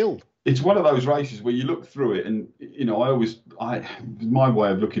 the field. It's one of those races where you look through it, and my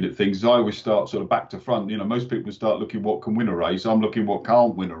way of looking at things is I always start sort of back to front. Most people start looking what can win a race. I'm looking what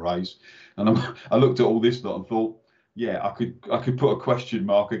can't win a race, and I looked at all this lot and thought, yeah, I could put a question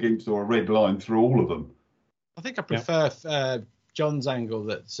mark against or a red line through all of them. I think I prefer John's angle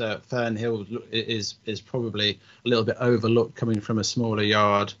that Fernhill is probably a little bit overlooked coming from a smaller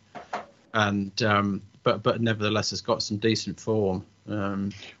yard, and but nevertheless has got some decent form.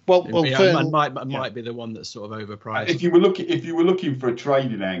 Fern might be the one that's sort of overpriced. If you were looking for a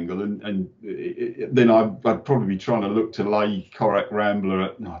trading angle, and then I'd probably be trying to look to lay Correct Rambler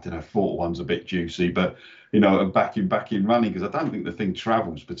at, I don't know, 4-1's a bit juicy, but and back in running, because I don't think the thing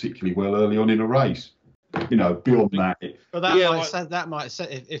travels particularly well early on in a race. Beyond that. But that might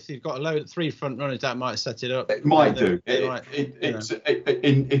set if you've got a load of 3 front runners, that might set it up. It might do.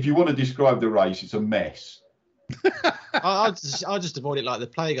 If you want to describe the race, it's a mess. I'll just avoid it like the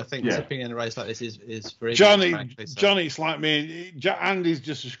plague. I think tipping in a race like this is for Johnny. Johnny, it's like me. Andy's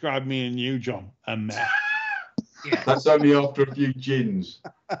just described me and you, John, a mess. Yeah. That's only after a few gins.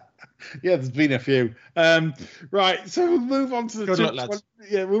 Yeah, there's been a few. Right, so we'll move on to the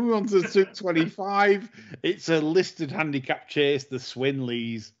 225. It's a listed handicap chase, the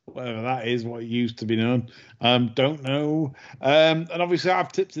Swinleys, whatever that is, what it used to be known. Don't know. And obviously,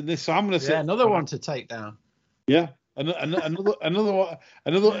 I've tipped in this, so I'm going to say another one to take down. Yeah, another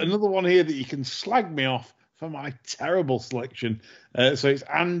one here that you can slag me off for my terrible selection. So it's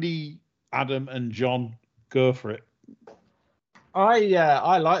Andy, Adam, and John. Go for it.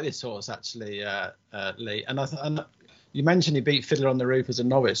 I like this horse actually, Lee, and you mentioned he beat Fiddler on the Roof as a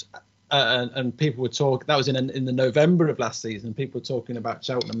novice, and people were talking. That was in the November of last season. People were talking about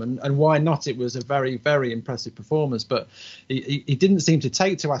Cheltenham, and why not? It was a very, very impressive performance, but he didn't seem to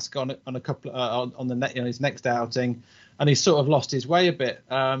take to Ascot on a couple on his next outing, and he sort of lost his way a bit.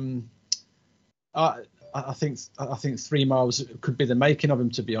 I think 3 miles could be the making of him,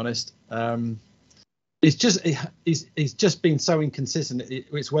 to be honest. He's just been so inconsistent.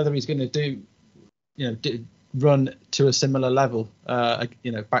 It's whether he's going to run to a similar level,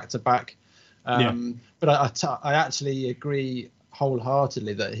 back to back. But I actually agree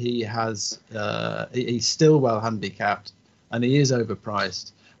wholeheartedly that he's still well handicapped and he is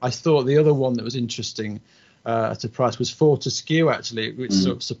overpriced. I thought the other one that was interesting at a price was Fortescue, actually, which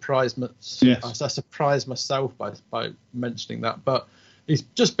sort of surprised me. Yes. I surprised myself by mentioning that, but he's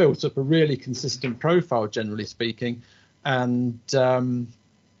just built up a really consistent profile, generally speaking, and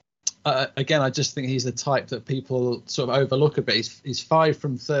again, I just think he's the type that people sort of overlook a bit. He's 5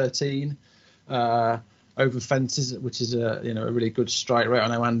 from 13 over fences, which is a really good strike rate. I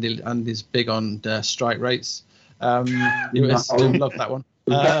know Andy's big on strike rates. You still love that one.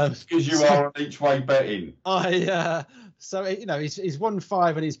 Because you are on each way betting. So he's won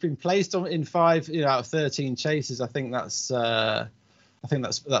 5 and he's been placed in 5 out of 13 chases. I think that's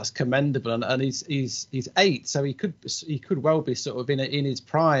commendable, and he's 8, so he could well be sort of in his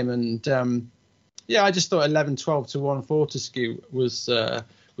prime. And I just thought 11-12 to 1 Fortescue was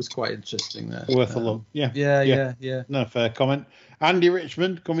quite interesting there. Worth a look. Yeah. No, fair comment. Andy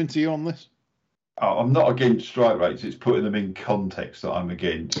Richmond, coming to you on this. I'm not against strike rates. It's putting them in context that I'm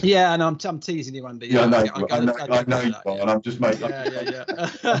against. Yeah, and I'm teasing you, Andy. Yeah, I know you are, and I'm just making.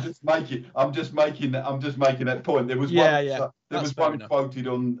 I'm just making that point. There was one quoted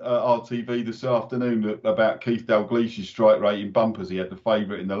on RTV this afternoon about Keith Dalglish's strike rate in bumpers. He had the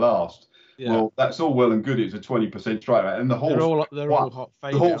favourite in the last. Yeah. Well, that's all well and good. It's a 20% strike rate, and the horse they're all hot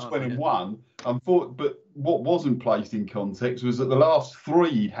favourite. The horse went and won. But what wasn't placed in context was that the last 3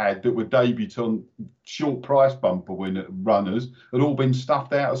 he'd had that were debutant short price bumper runners had all been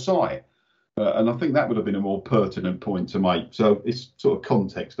stuffed out of sight. And I think that would have been a more pertinent point to make. So it's sort of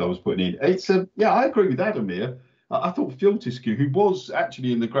context I was putting in. It's I agree with Adam here. I thought Fortescue, who was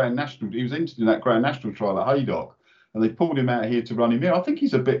actually in the Grand National, he was entered in that Grand National trial at Haydock, and they pulled him out here to run him here. I think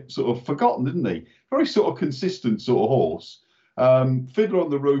he's a bit sort of forgotten, isn't he? Very sort of consistent sort of horse. Fiddler on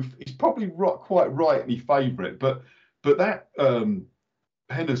the Roof is probably quite rightly favourite, but that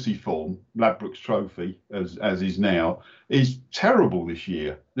Hennessy form, Ladbrokes Trophy, as is now, is terrible this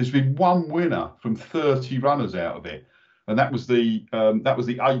year. There's been one winner from 30 runners out of it, and that was the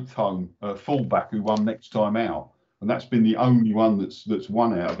 8th home fullback who won next time out, and that's been the only one that's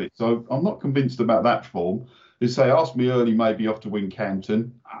won out of it. So I'm not convinced about that form. As say, asked me early, maybe off to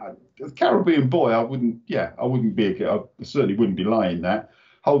Wincanton. Caribbean Boy, I certainly wouldn't be laying that.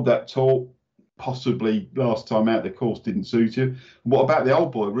 Hold That Talk, possibly last time out the course didn't suit you. What about the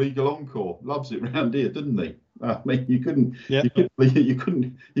old boy, Regal Encore? Loves it round here, doesn't he? I mean, you couldn't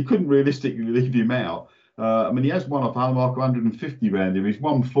realistically leave him out. He has won off a mark of 150 round here. He's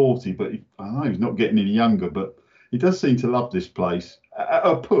 140, but I know he's not getting any younger. But he does seem to love this place.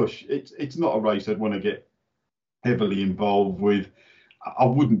 A push. It's not a race I'd want to get heavily involved with. I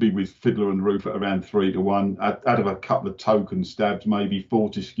wouldn't be with Fiddler on the Roof at around 3 to 1. I'd have a couple of token stabs, maybe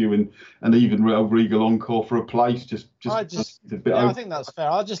Fortescue and even Regal Encore for a place. I think that's fair.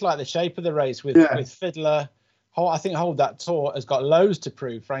 I just like the shape of the race with Fiddler. I think Hold That Tour has got loads to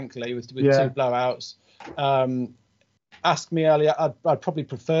prove, frankly, with 2 blowouts. Asked me earlier, I'd probably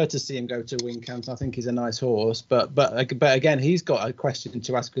prefer to see him go to Wincanton. I think he's a nice horse, but again, he's got a question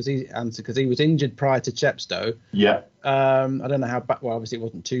to ask because he was injured prior to Chepstow. Yeah. I don't know how bad. Well, obviously it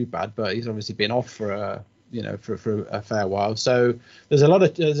wasn't too bad, but he's obviously been off for a fair while. So there's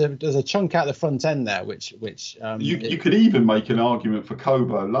a chunk out the front end there, which you could even make an argument for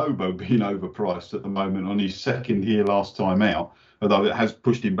Cobo Lobo being overpriced at the moment on his second here last time out, although it has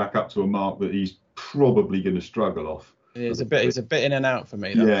pushed him back up to a mark that he's probably going to struggle off. He's a bit in and out for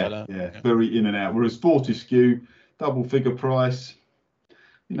me. That fella. Very in and out. Whereas Fortescue, double figure price,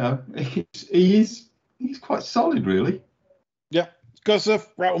 he's quite solid, really. Yeah, good stuff.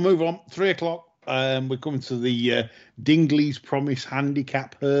 Right, we'll move on. 3 o'clock. We're coming to the Dingley's Promise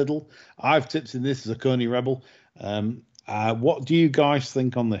Handicap Hurdle. I've tipped in this as a Coney Rebel. What do you guys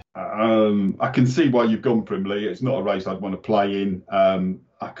think on this? I can see why you've gone for him, Lee. It's not a race I'd want to play in.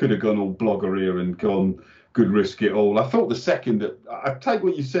 I could have gone all blogger here and gone Good Risk It All. I thought the second, I take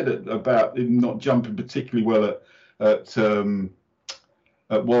what you said about him not jumping particularly well at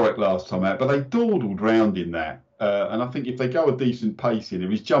Warwick last time out, but they dawdled round in that. And I think if they go a decent pace in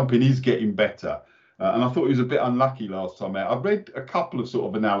him, his jumping is getting better. And I thought he was a bit unlucky last time out. I read a couple of sort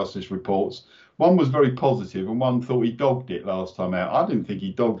of analysis reports. One was very positive and one thought he dogged it last time out. I didn't think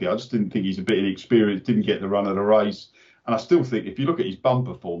he dogged it. I just didn't think he's a bit inexperienced, didn't get the run of the race. And I still think if you look at his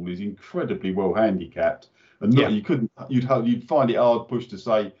bumper form, he's incredibly well handicapped. And you'd find it hard push to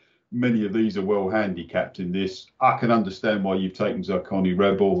say many of these are well handicapped in this. I can understand why you've taken Zarkoni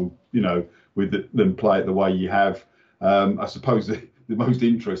Rebel, with them play it the way you have. I suppose the most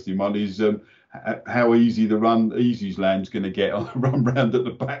interesting one is how easy the run Easy's Land's going to get on the run round at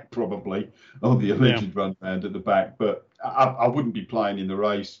the back, probably, or the alleged run round at the back. But I wouldn't be playing in the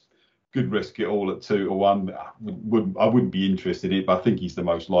race. Good Risk It All at 2 to 1. I wouldn't be interested in it, but I think he's the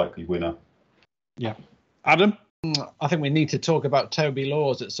most likely winner. Yeah. Adam? I think we need to talk about Toby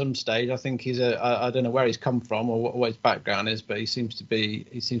Laws at some stage. I think I don't know where he's come from or what his background is, but he seems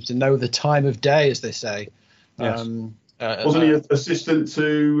to know the time of day, as they say. Yes. Wasn't he assistant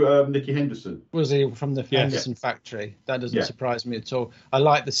to Nicky Henderson? Was he from the Henderson factory? That doesn't surprise me at all. I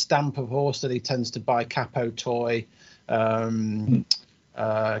like the stamp of horse that he tends to buy. Capo Toy, Canapolis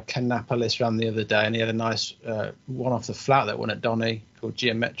ran the other day, and he had a nice one off the flat that won at Donny called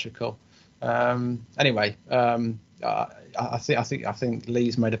Geometrical. Anyway, I think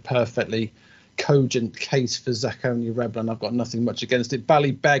Lee's made a perfectly cogent case for Zaccone Rebel, and I've got nothing much against it.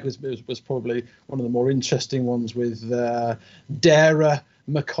 Ballybeg was probably one of the more interesting ones with Dara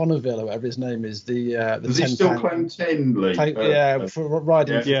McConneville, or whatever his name is. Does he still claim 10, Lee? For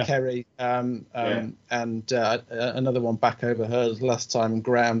riding for Kerry, and another one back over hers last time,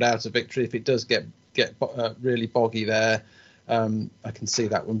 ground out a victory. If it does get really boggy there, I can see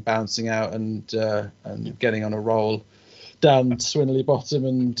that one bouncing out and getting on a roll down Swinley Bottom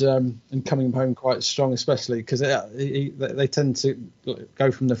and coming home quite strong, especially because they tend to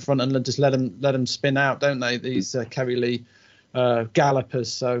go from the front and just let them spin out, don't they? These Kerry Lee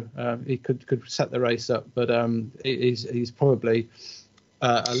gallopers, so he could set the race up, but he's probably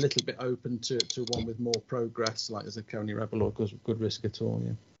a little bit open to one with more progress, like as a Coney Rebel or Good Risk at all.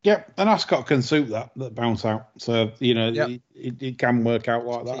 Yeah, and Ascot can suit that bounce out. So, it can work out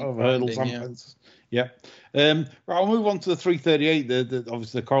like that over hurdles and fences. Yeah. Right, I'll move on to the 338,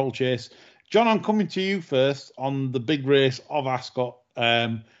 obviously the Coral Chase. John, I'm coming to you first on the big race of Ascot.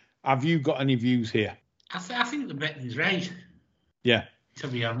 Have you got any views here? I think the betting's right. Yeah. To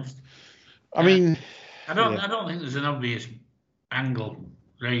be honest. I mean... I don't think there's an obvious angle,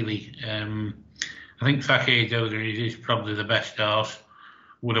 really. I think Fakir Doderi is probably the best horse.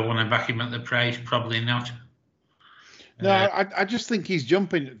 Would I want to back him at the price? Probably not. No, I just think he's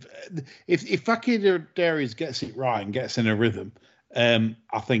jumping. If Fakir Darius gets it right and gets in a rhythm, I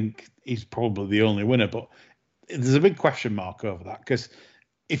think he's probably the only winner. But there's a big question mark over that, because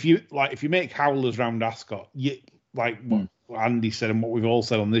if you make howlers round Ascot, what Andy said and what we've all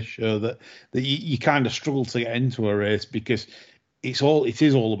said on this show, that you kind of struggle to get into a race because it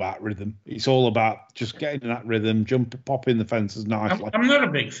is all about rhythm. It's all about just getting in that rhythm, popping the fences nicely. I'm not a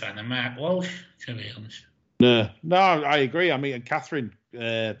big fan of Mark Walsh, to be honest. No, I agree. I mean, Catherine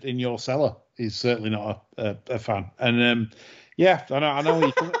in your cellar is certainly not a fan. And I know what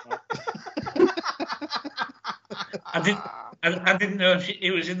you're talking about. I didn't know if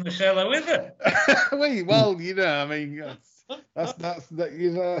he was in the cellar with her. Well, I mean,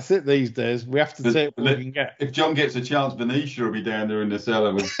 that's it these days. We have to take what we can get. If John gets a chance, Venetia will be down there in the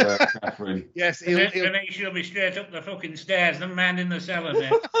cellar with Catherine. Yes, Venetia will be straight up the fucking stairs. No man in the cellar,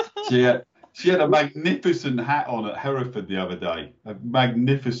 mate. She had a magnificent hat on at Hereford the other day.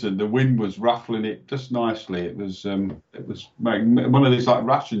 Magnificent. The wind was ruffling it just nicely. It was one of these like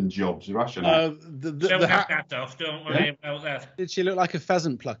Russian jobs. Russian. The hat off. Don't worry about that. Did she look like a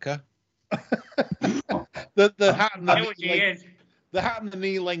pheasant plucker? The hat and the hat and the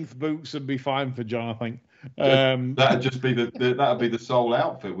knee-length boots would be fine for John, I think. That'd just be that'd be the sole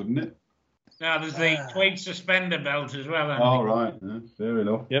outfit, wouldn't it? No, there's the tweed suspender belt as well. Oh, right. Yeah, fair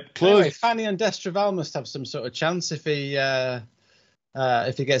enough. Yep. Anyway, Fanny and Destraval must have some sort of chance if he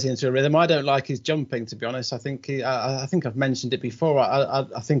gets into a rhythm. I don't like his jumping, to be honest. I think I think I've mentioned it before. I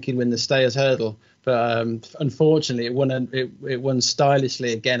think he'd win the Stayers Hurdle, but unfortunately, it won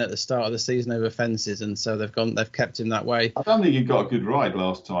stylishly again at the start of the season over fences, and so they've kept him that way. I don't think he got a good ride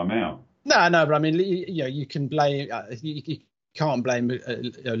last time out. No, but I mean, you can blame. You can't blame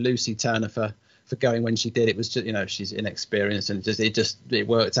Lucy Turner for going when she did. It was just she's inexperienced, and it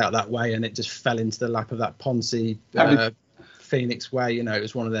worked out that way, and it just fell into the lap of that Ponce Phoenix way. It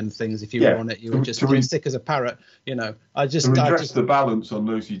was one of them things. If you were on it, you were just sick as a parrot. To redress the balance on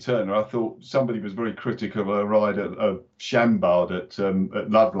Lucy Turner, I thought somebody was very critical of her ride at Chambard at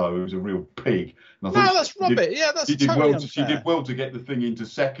Ludlow, who was a real pig. And I that's rubbish. That's she did totally well. She did well to get the thing into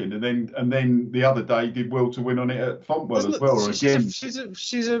second, and then the other day did well to win on it at Fontwell as well.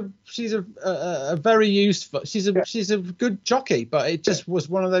 She's a very useful. She's a good jockey, but it just was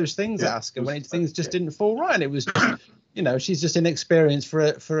one of those things. Ascot when things just didn't fall right. And it was, she's just inexperienced for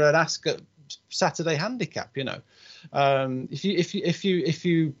an Ascot Saturday handicap. If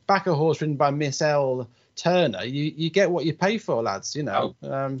you back a horse ridden by Miss L. Turner, you get what you pay for, lads.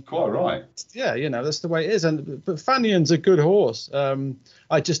 Quite right. Yeah, that's the way it is. But Fanian's a good horse.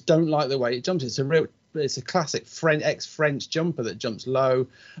 I just don't like the way it jumps. It's a classic ex-French jumper that jumps low,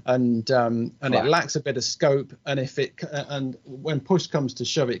 and it lacks a bit of scope. And when push comes to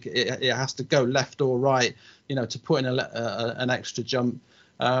shove, it has to go left or right, to put in an extra jump.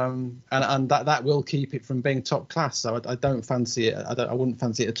 and that will keep it from being top class. So I don't fancy it. I wouldn't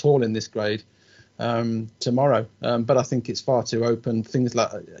fancy it at all in this grade tomorrow. But I think it's far too open. Things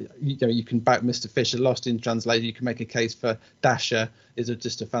like you can back Mr. Fisher, Lost in Translation. You can make a case for Dasher is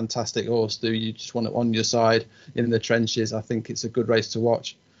just a fantastic horse. Do you just want it on your side in the trenches? I think it's a good race to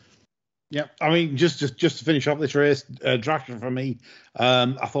watch. Yeah, I mean, just to finish off this race, Drasher for me,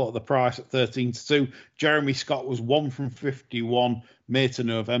 I thought the price at 13-2. Jeremy Scott was 1 from 51, May to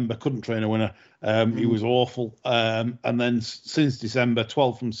November, couldn't train a winner. He was awful. And then since December,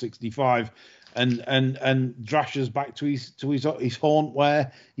 12 from 65. And Drasher's back to his haunt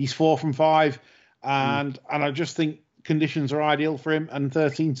where he's 4 from 5. And I just think conditions are ideal for him. And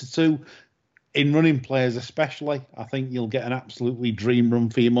 13-2. In running players especially, I think you'll get an absolutely dream run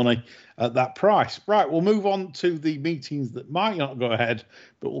for your money at that price. Right, we'll move on to the meetings that might not go ahead,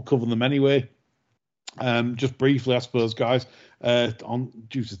 but we'll cover them anyway. Just briefly, I suppose, guys,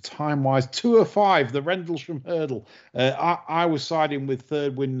 due to time-wise, 205, the Rendlesham Hurdle. I was siding with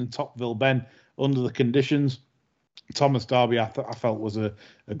Third Wind and Topville Ben under the conditions. Thomas Darby, I felt was a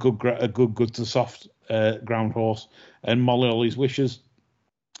good to soft ground horse, and Molly Ollie's Wishes.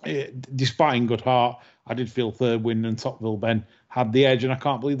 Despite in good heart, I did feel Third Wind and Topville Ben had the edge, and I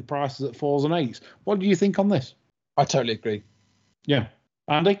can't believe the prices at 4s and 8s. What do you think on this? I totally agree. Yeah,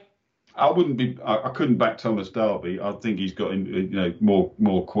 Andy? I couldn't back Thomas Darby. I think he's got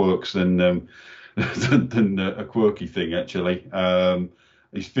more quirks than a quirky thing actually.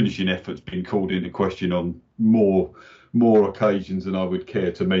 His finishing effort's been called into question on more occasions than I would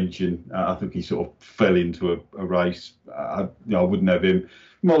care to mention. I think he sort of fell into a race. I wouldn't have him.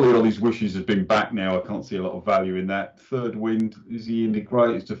 Molly Ollie's Wishes has been back now. I can't see a lot of value in that. Third Wind, is he in the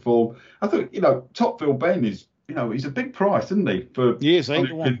greatest of form? I think, Topville Ben is, he's a big price, isn't he? Yes,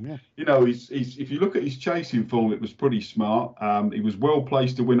 8-1. Yeah. He's if you look at his chasing form, it was pretty smart. He was well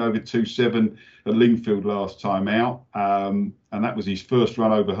placed to win over 2-7 at Lingfield last time out. And that was his first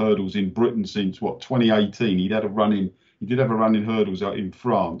run over hurdles in Britain since 2018. He did have a run in hurdles out in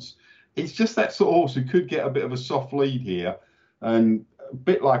France. It's just that sort of horse who could get a bit of a soft lead here. And a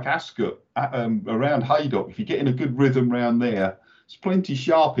bit like Ascot around Haydock, if you get in a good rhythm round there, it's plenty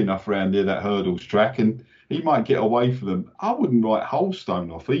sharp enough round there, that hurdles track, and he might get away for them. I wouldn't write Holstone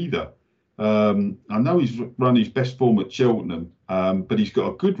off either. I know he's run his best form at Cheltenham, but he's got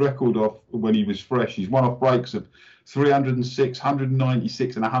a good record off when he was fresh. He's won off breaks of 306,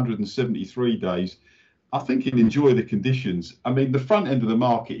 196 and 173 days. I think he'll enjoy the conditions. I mean, the front end of the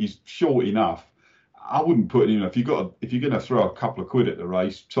market is short enough. I wouldn't put it in. If you're going to throw a couple of quid at the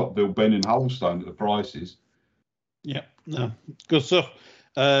race, Topville Ben and Holstone at the prices. Yeah, no, good stuff.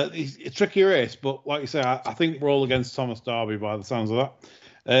 It's a tricky race, but like you say, I think we're all against Thomas Darby by the sounds of that.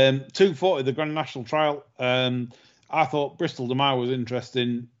 240, the Grand National Trial. I thought Bristol de Mai was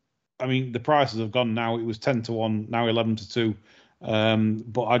interesting. I mean, the prices have gone now. It was 10-1, now 11-2.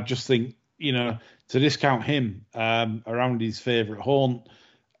 But I just think, to discount him around his favourite haunt,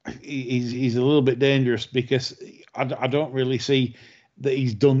 he's a little bit dangerous, because I don't really see that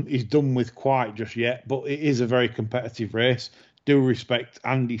he's done with quite just yet. But it is a very competitive race. Do respect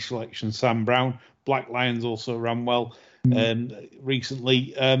Andy's selection, Sam Brown. Black Lions also ran well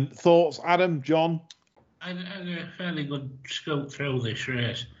recently. Thoughts, Adam, John? I had a fairly good scope through this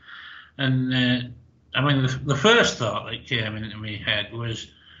race, and I mean the first thought that came into my head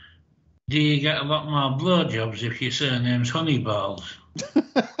was, do you get a lot more blowjobs if your surname's Honeyballs?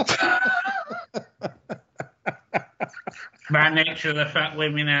 By nature of the fact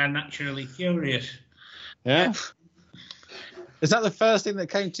women are naturally curious. Yeah. Is that the first thing that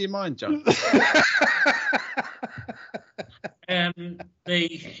came to your mind, John?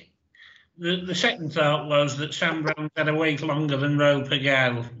 The second thought was that Sam Brown had a week longer than Royal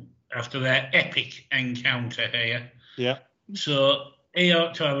Pagale after their epic encounter here. Yeah. So he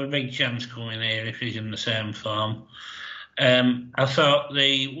ought to have a big chance coming here if he's in the same form. I thought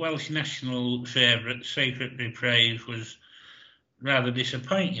the Welsh national favourite, Sacred Reprieve, was rather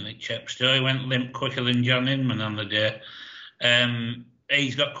disappointing at Chepstow. He went limp quicker than John Inman on the day.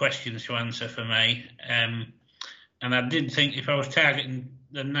 He's got questions to answer for me. And I did think if I was targeting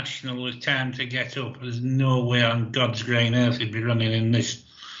the national with time to get up, there's no way on God's green earth he'd be running in this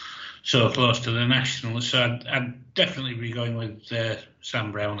so close to the national. So I'd definitely be going with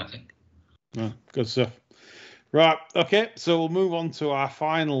Sam Brown, I think. Oh, good stuff. Right, okay, so we'll move on to our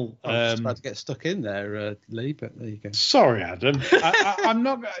final. I was just about to get stuck in there, Lee, but there you go. Sorry, Adam. I'm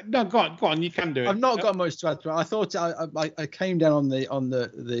not. No, go on. You can do it. I've not got much to add to it. I thought I came down on the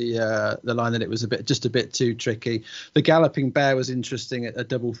line that it was just a bit too tricky. The Galloping Bear was interesting at a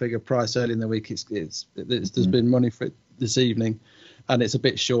double figure price early in the week. There's been money for it this evening. and it's a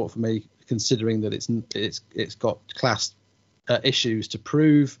bit short for me considering that it's got class issues to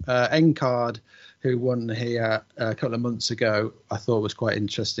prove. Encard, who won here a couple of months ago, I thought was quite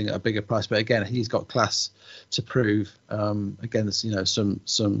interesting at a bigger price, but again, he's got class to prove against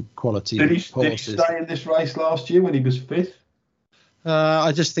some quality horses. Did he stay in this race last year when he was 5th?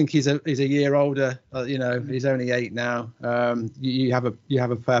 I just think he's a year older. He's only 8 now. You have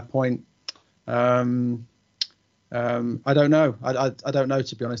a fair point. I don't know. I don't know,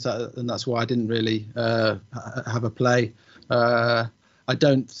 to be honest, and that's why I didn't really have a play. I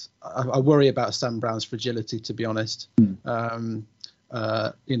worry about Sam Brown's fragility, to be honest. He's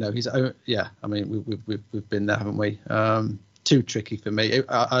I mean we've been there, haven't we? Too tricky for me.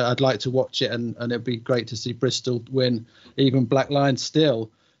 I'd like to watch it, and it'd be great to see Bristol win. Even Black Lion still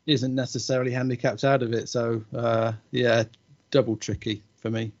isn't necessarily handicapped out of it. So double tricky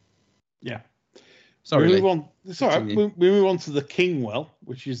for me. Yeah. Sorry. We move on. It's all right. We move on to the Kingwell,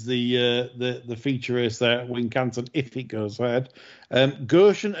 which is the feature race there at Wincanton if it goes ahead.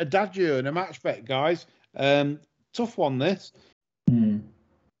 Goshen Adagio in a match bet, guys. Tough one, this.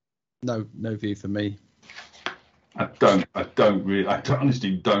 No view for me. I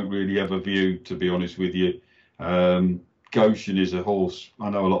honestly don't really have a view, to be honest with you. Goshen is a horse I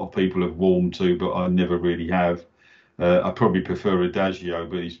know a lot of people have warmed to, but I never really have. I probably prefer Adagio,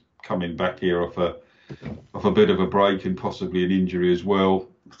 but he's coming back here off a bit of a break and possibly an injury as well.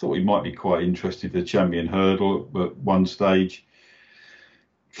 I thought he might be quite interested in the Champion Hurdle at one stage.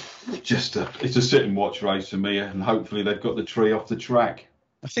 It's a sit and watch race for me, and hopefully they've got the tree off the track.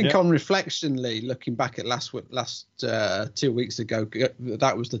 I think on reflection, Lee, looking back at last 2 weeks ago,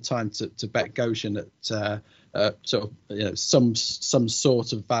 that was the time to bet Goshen at some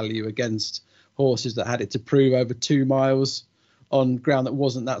sort of value against horses that had it to prove over 2 miles on ground that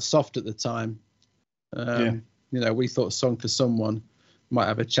wasn't that soft at the time. We thought Song for Someone might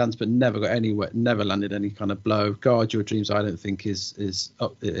have a chance, but never got anywhere, never landed any kind of blow. Guard Your Dreams, I don't think is as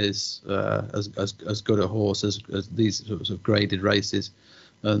good a horse as these sorts of graded races.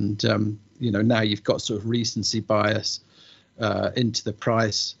 And now you've got sort of recency bias into the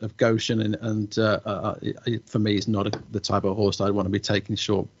price of Goshen, and for me, it's not the type of horse I'd want to be taking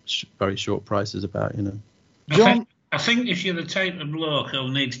very short prices about. John, I think if you're the type of bloke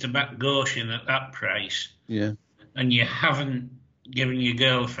who needs to back Goshen at that price, and you haven't given your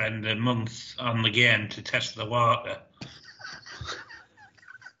girlfriend a month on the game to test the water,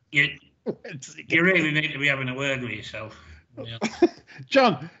 you really need to be having a word with yourself. Yeah.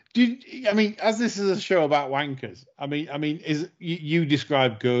 John, as this is a show about wankers, is you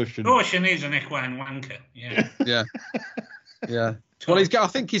describe Goshen? Goshen is an equine wanker. Yeah. Yeah. Well, I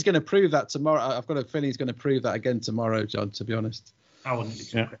think he's going to prove that tomorrow. I've got a feeling he's going to prove that again tomorrow, John, to be honest. I wouldn't be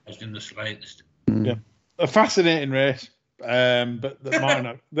surprised in the slightest. Yeah. A fascinating race, but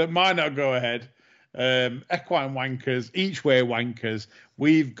that might not go ahead. Equine wankers, each way wankers.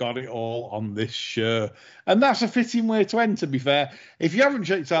 We've got it all on this show, and that's a fitting way to end. To be fair, if you haven't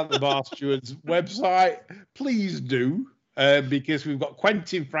checked out the Bar Stewards website, please do, because we've got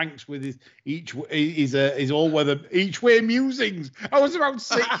Quentin Franks with his all-weather each way musings. I was about to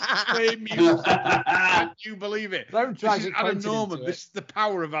say each way musings. Can you believe it? Don't try this is to Adam Norman. This is the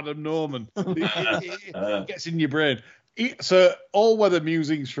power of Adam Norman. It gets in your brain. So, all-weather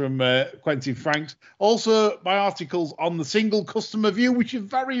musings from Quentin Franks. Also, my articles on the single customer view, which is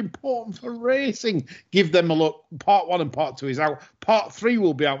very important for racing. Give them a look. Part 1 and Part 2 is out. Part 3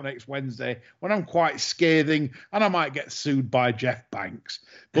 will be out next Wednesday when I'm quite scathing and I might get sued by Jeff Banks.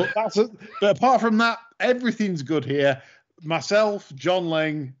 But but apart from that, everything's good here. Myself, John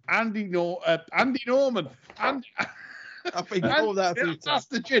Lang, Andy Norman, and I've been called that a few times. That's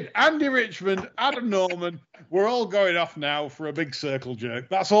the gin. Andy Richmond, Adam Norman. We're all going off now for a big circle jerk.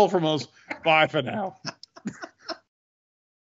 That's all from us. Bye for now.